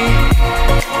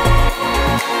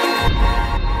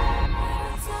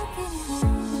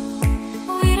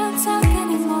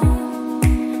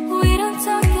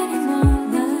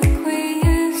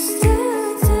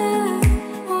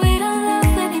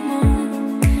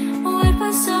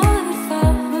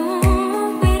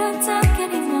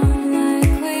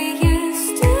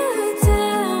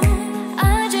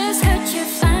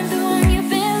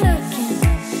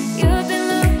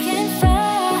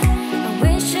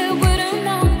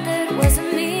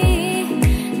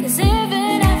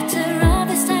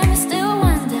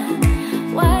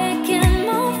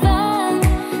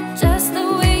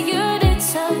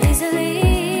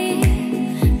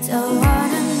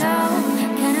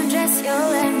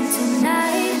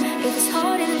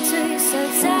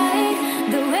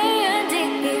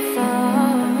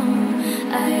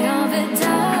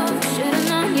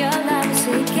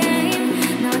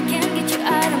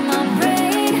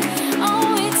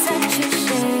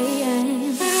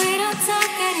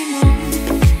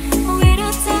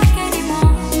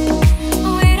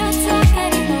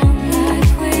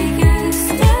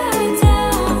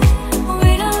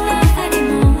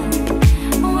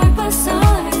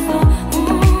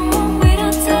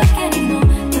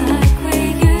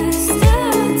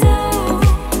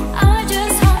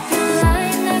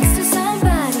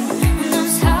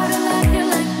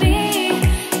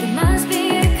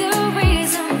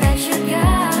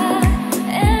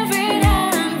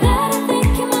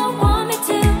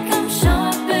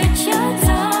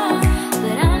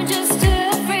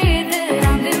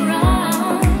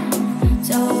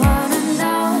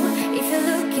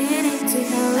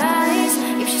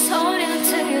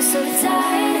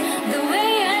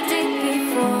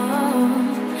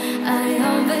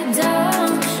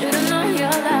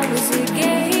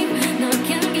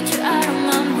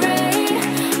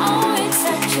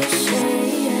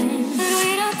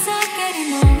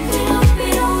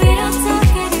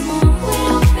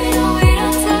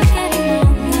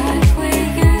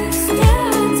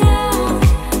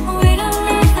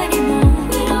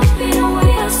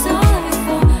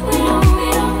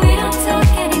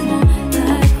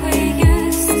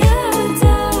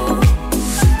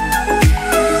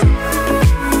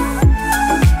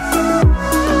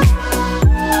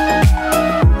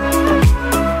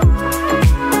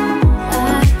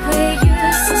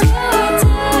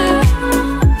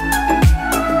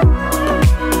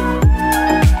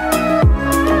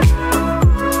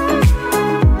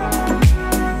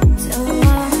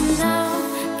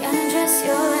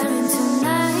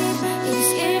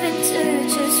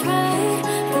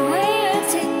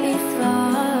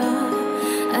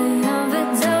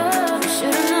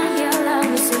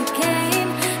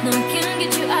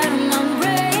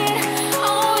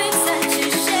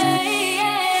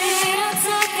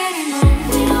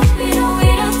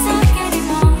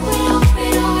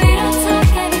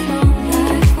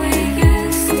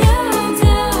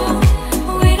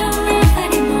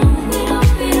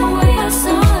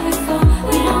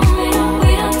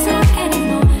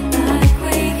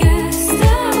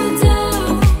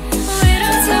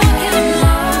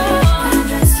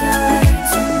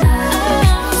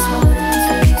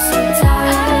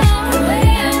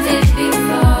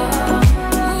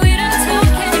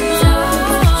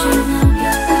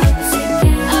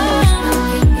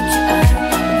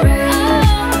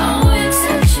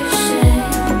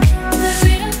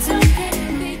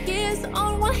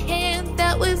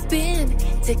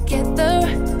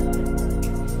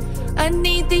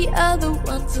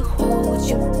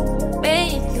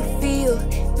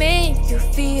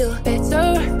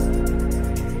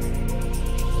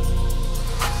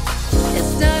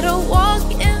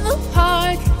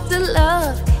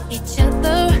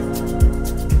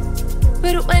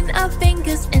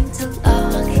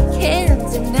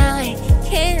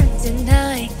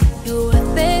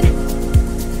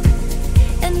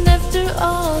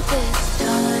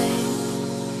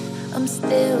 I'm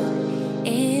still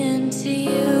into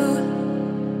you.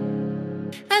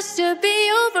 I should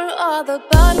be over all the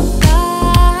butterflies,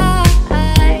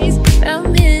 but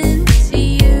I'm into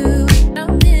you.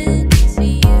 I'm into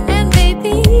you. And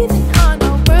baby, even on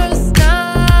our worst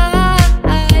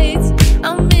nights,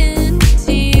 I'm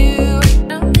into you.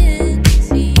 I'm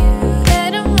into you.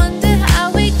 And I wonder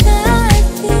how we got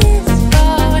this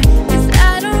far, 'cause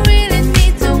I don't really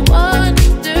need to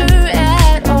wonder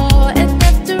at all. And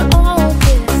after all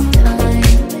this time,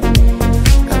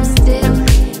 I'm still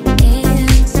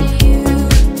into you.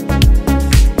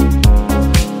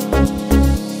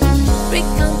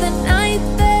 Recall the night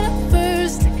that I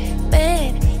first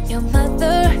met your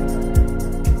mother,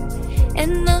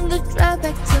 and on the drive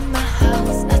back to my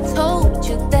house, I told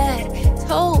you that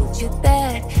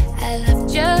I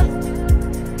loved you.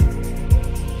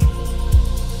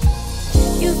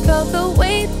 You felt the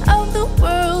weight of the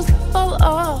world fall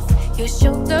off your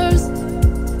shoulders,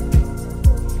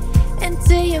 and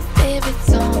to your favorite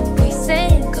song we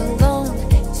sang along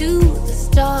to the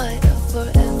start of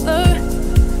forever.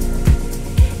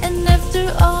 And after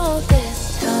all this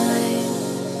time,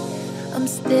 I'm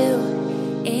still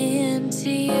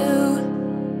into you.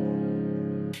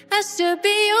 I should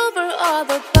be over all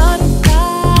the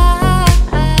butterflies,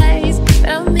 but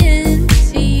I'm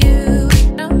into you.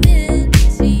 I'm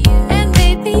into you. And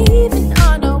baby, even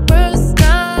on our worst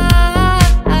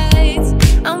nights,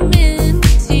 I'm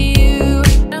into you.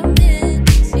 I'm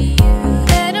into you.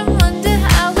 And I wonder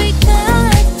how we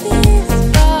got this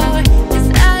far, 'cause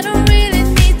I don't really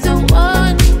need to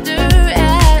wonder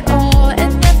at all.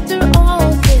 And after all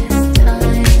this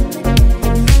time,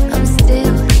 I'm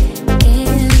still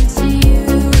into you.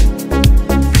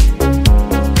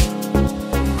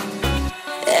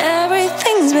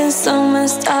 Everything's been so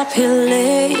messed up here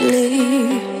lately.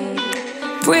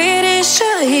 Pretty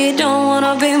sure he don't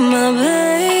wanna be my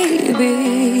baby.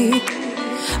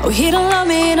 Oh, he don't love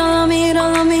me, he don't love me, he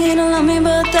don't love me, he don't love me,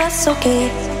 but that's okay.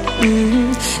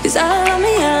 'Cause I love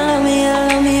me, I love me, I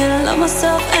love me, I love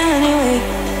myself anyway.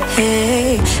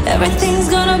 Hey, everything's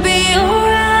gonna be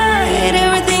alright,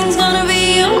 everything's gonna be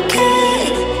okay.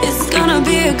 It's gonna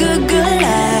be a good, good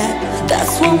life.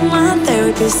 That's what my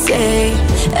therapist say.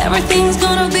 Everything's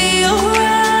gonna be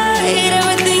alright,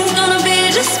 everything's gonna be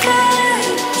just fine.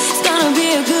 It's gonna be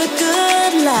a good,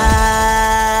 good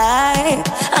life.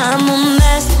 I'm a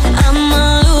mess, I'm a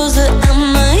loser, I'm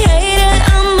a hater,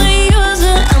 I'm a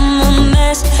user, I'm a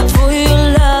mess. For your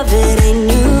love, it ain't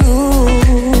new.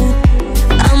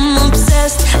 I'm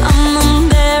obsessed, I'm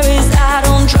embarrassed, I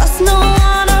don't trust no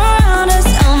one around us.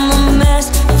 I'm a mess.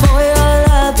 For your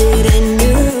love, it ain't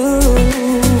new.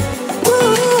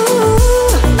 Ooh,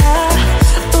 ah,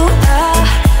 ooh, ah,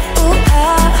 ooh,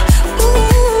 ah, ooh,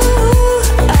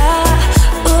 ah,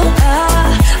 ooh, ah,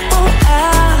 ooh,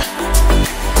 ah.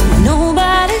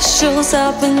 Nobody shows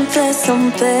up unless I'm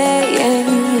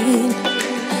paying.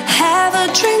 Have a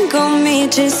drink on me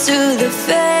just to the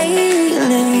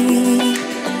feeling.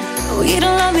 You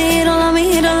don't love me, you don't love me,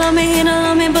 you don't love me, you don't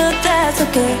love me, but that's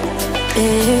okay.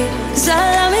 Yeah. 'Cause I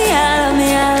love me, I love me,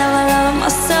 I love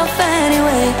myself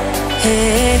anyway.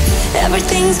 Hey,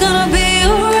 everything's gonna be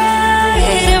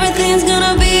alright, everything's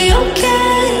gonna be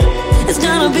okay. It's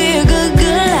gonna be a good,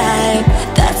 good life.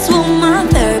 That's what my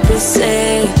therapist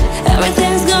say.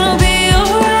 Everything's gonna be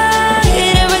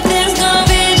alright, everything's gonna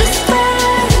be just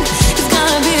fine. It's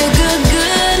gonna be a good,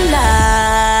 good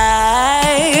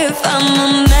life. I'm a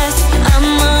mess, I'm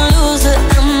a loser,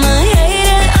 I'm a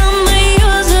hater, I'm a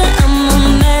user, I'm a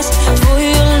mess. For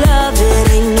your love, it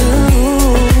ain't new.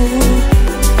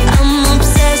 I'm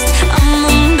obsessed, I'm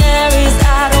embarrassed,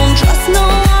 I don't trust no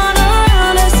one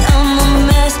around us. I'm a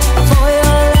mess. For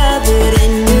your love, it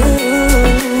ain't new.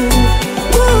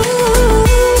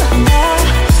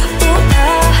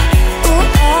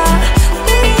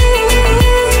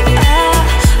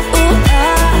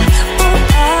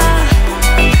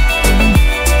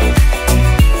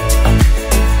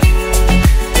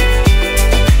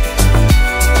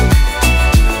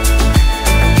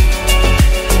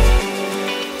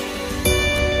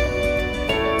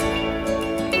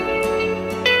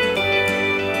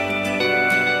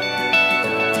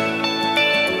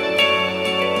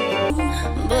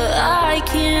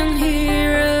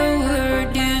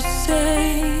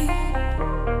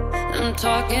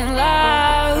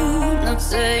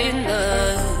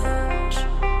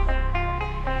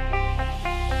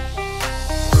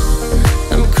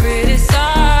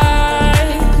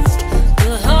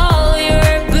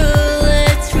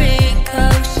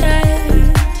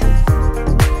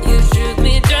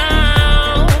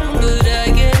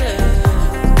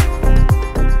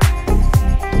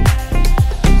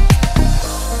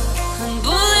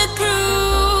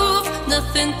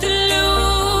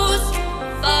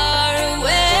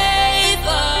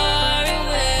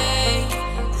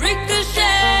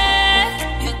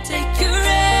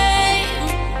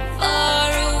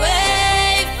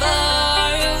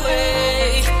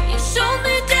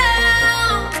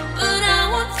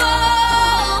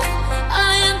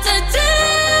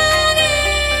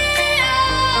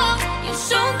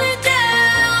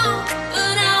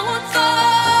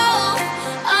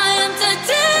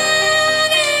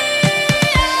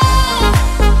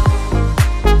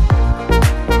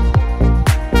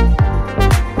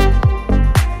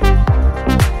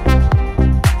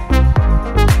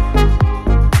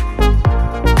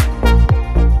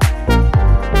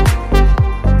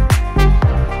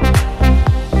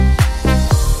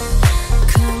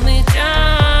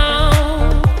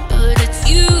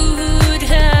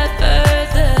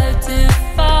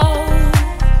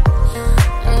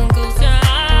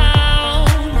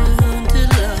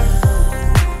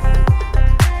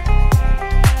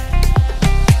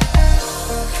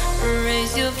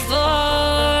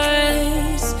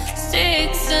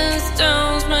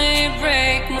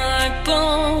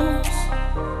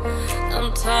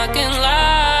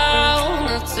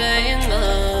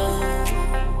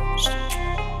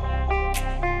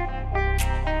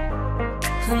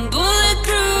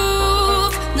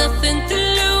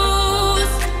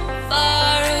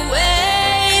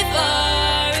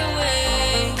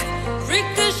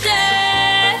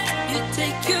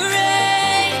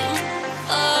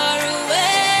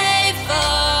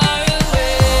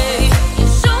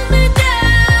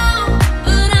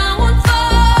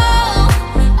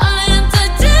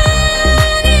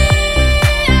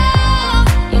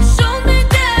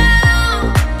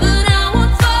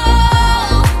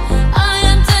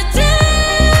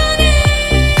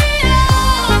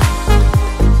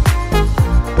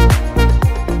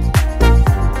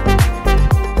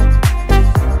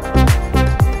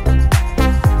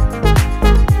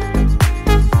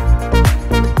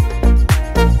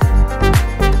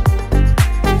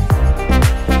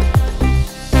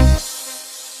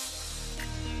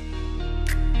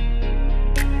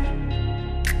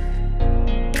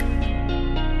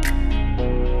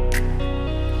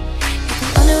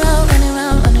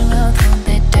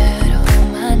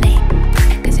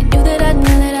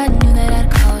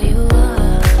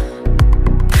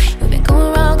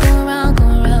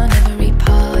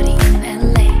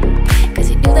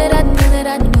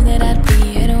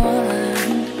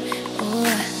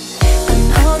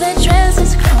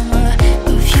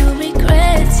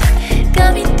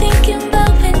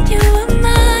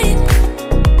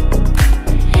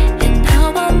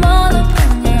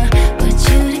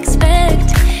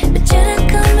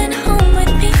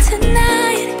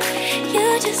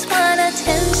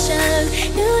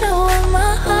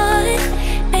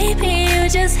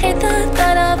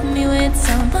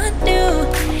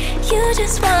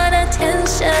 just want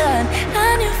attention. I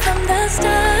knew from the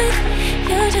start.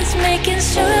 You're just making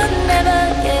sure I'm never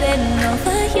getting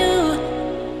over you.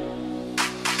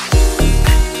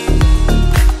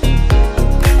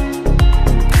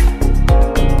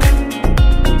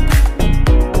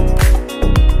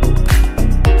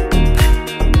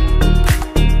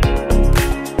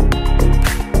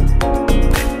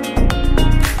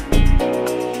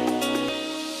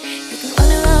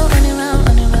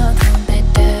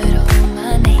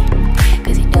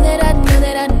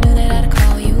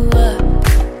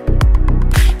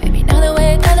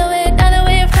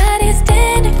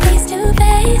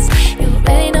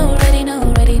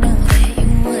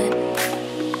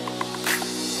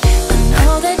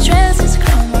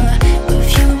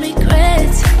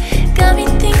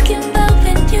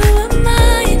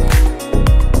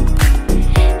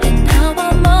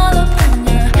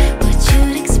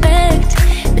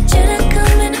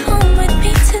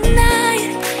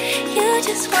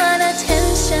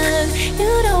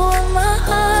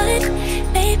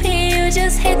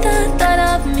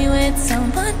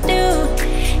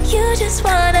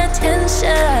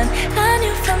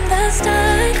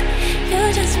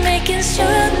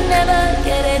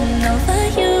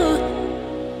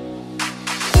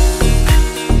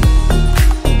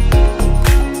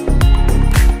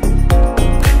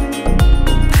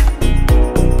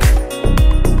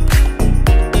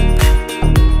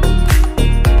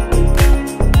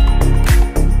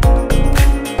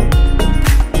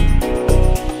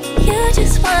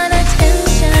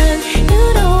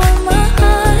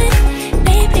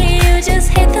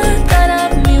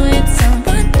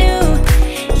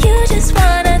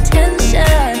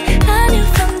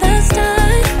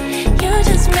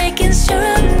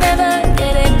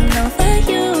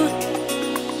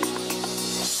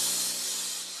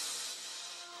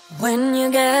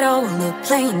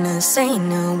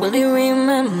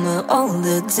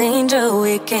 Danger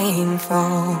we came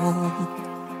from,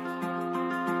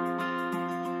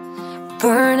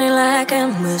 burning like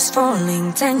embers,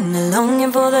 falling tender,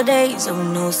 longing for the days of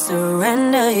no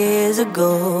surrender years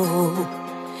ago.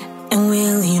 And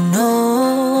will you know?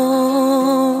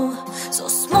 So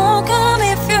smoke 'em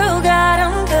if you got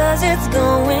 'em, 'cause it's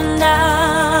going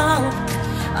down.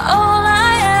 All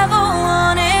I ever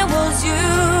wanted was you.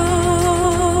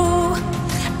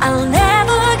 I'll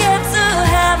never get to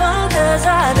heaven 'cause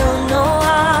I don't know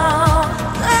how.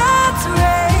 Let's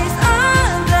raise our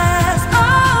glass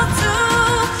all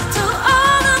to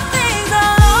all the things I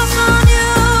lost on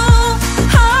you.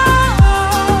 Oh,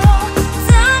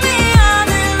 tell me I've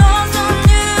been lost on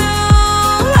you.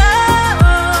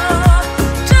 Oh,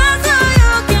 just so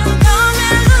you can come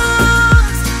and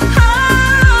lose.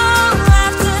 Oh,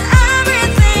 after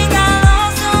everything I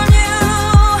lost on you,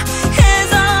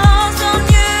 is I lost on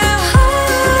you.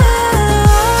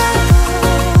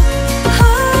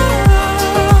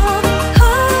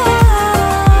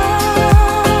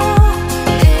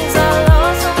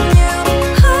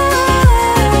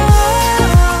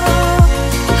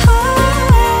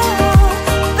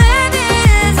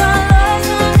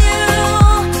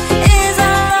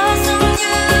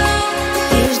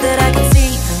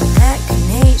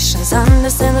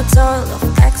 Understand the toil of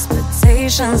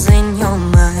expectations in your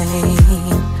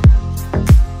mind.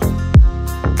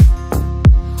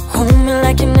 Hold me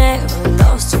like you never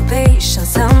lost your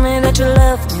patience. Tell me that you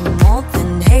love me more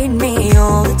than hate me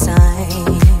all the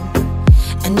time.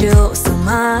 And you're still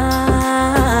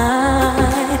mine.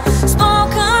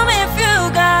 Smoke 'em if you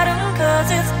got 'em, 'cause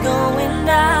it's going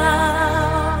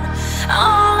down.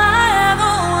 All I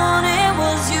ever wanted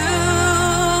was you.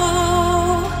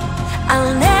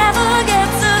 I'll never get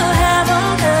to heaven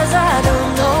 'cause I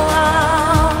don't know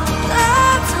how.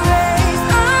 Let's raise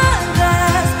our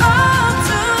glass all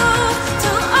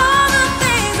to all the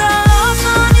things I lost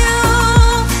on you.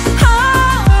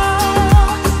 Oh,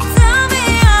 tell me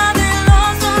I've been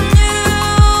lost on you.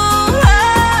 Oh,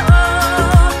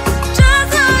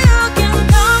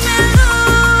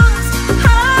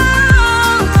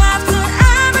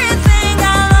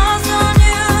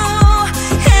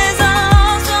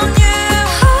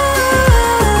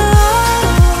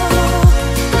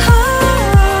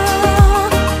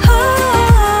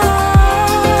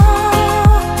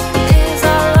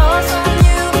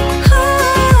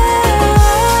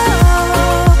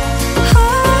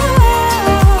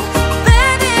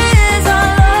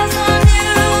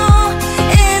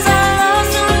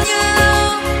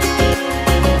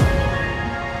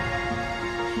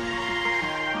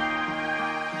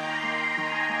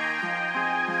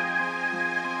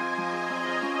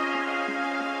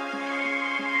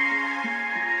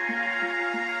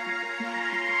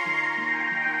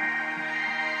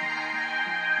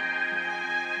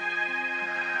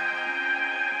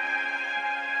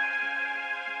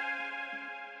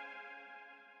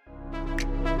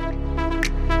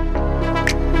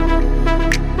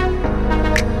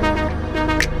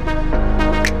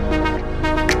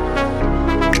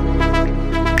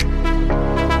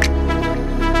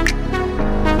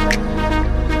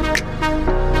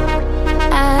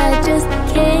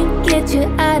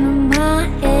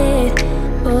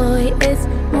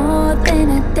 more than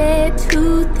I dare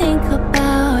to think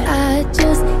about. I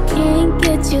just can't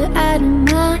get you out of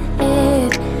my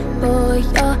head. Boy,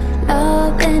 you're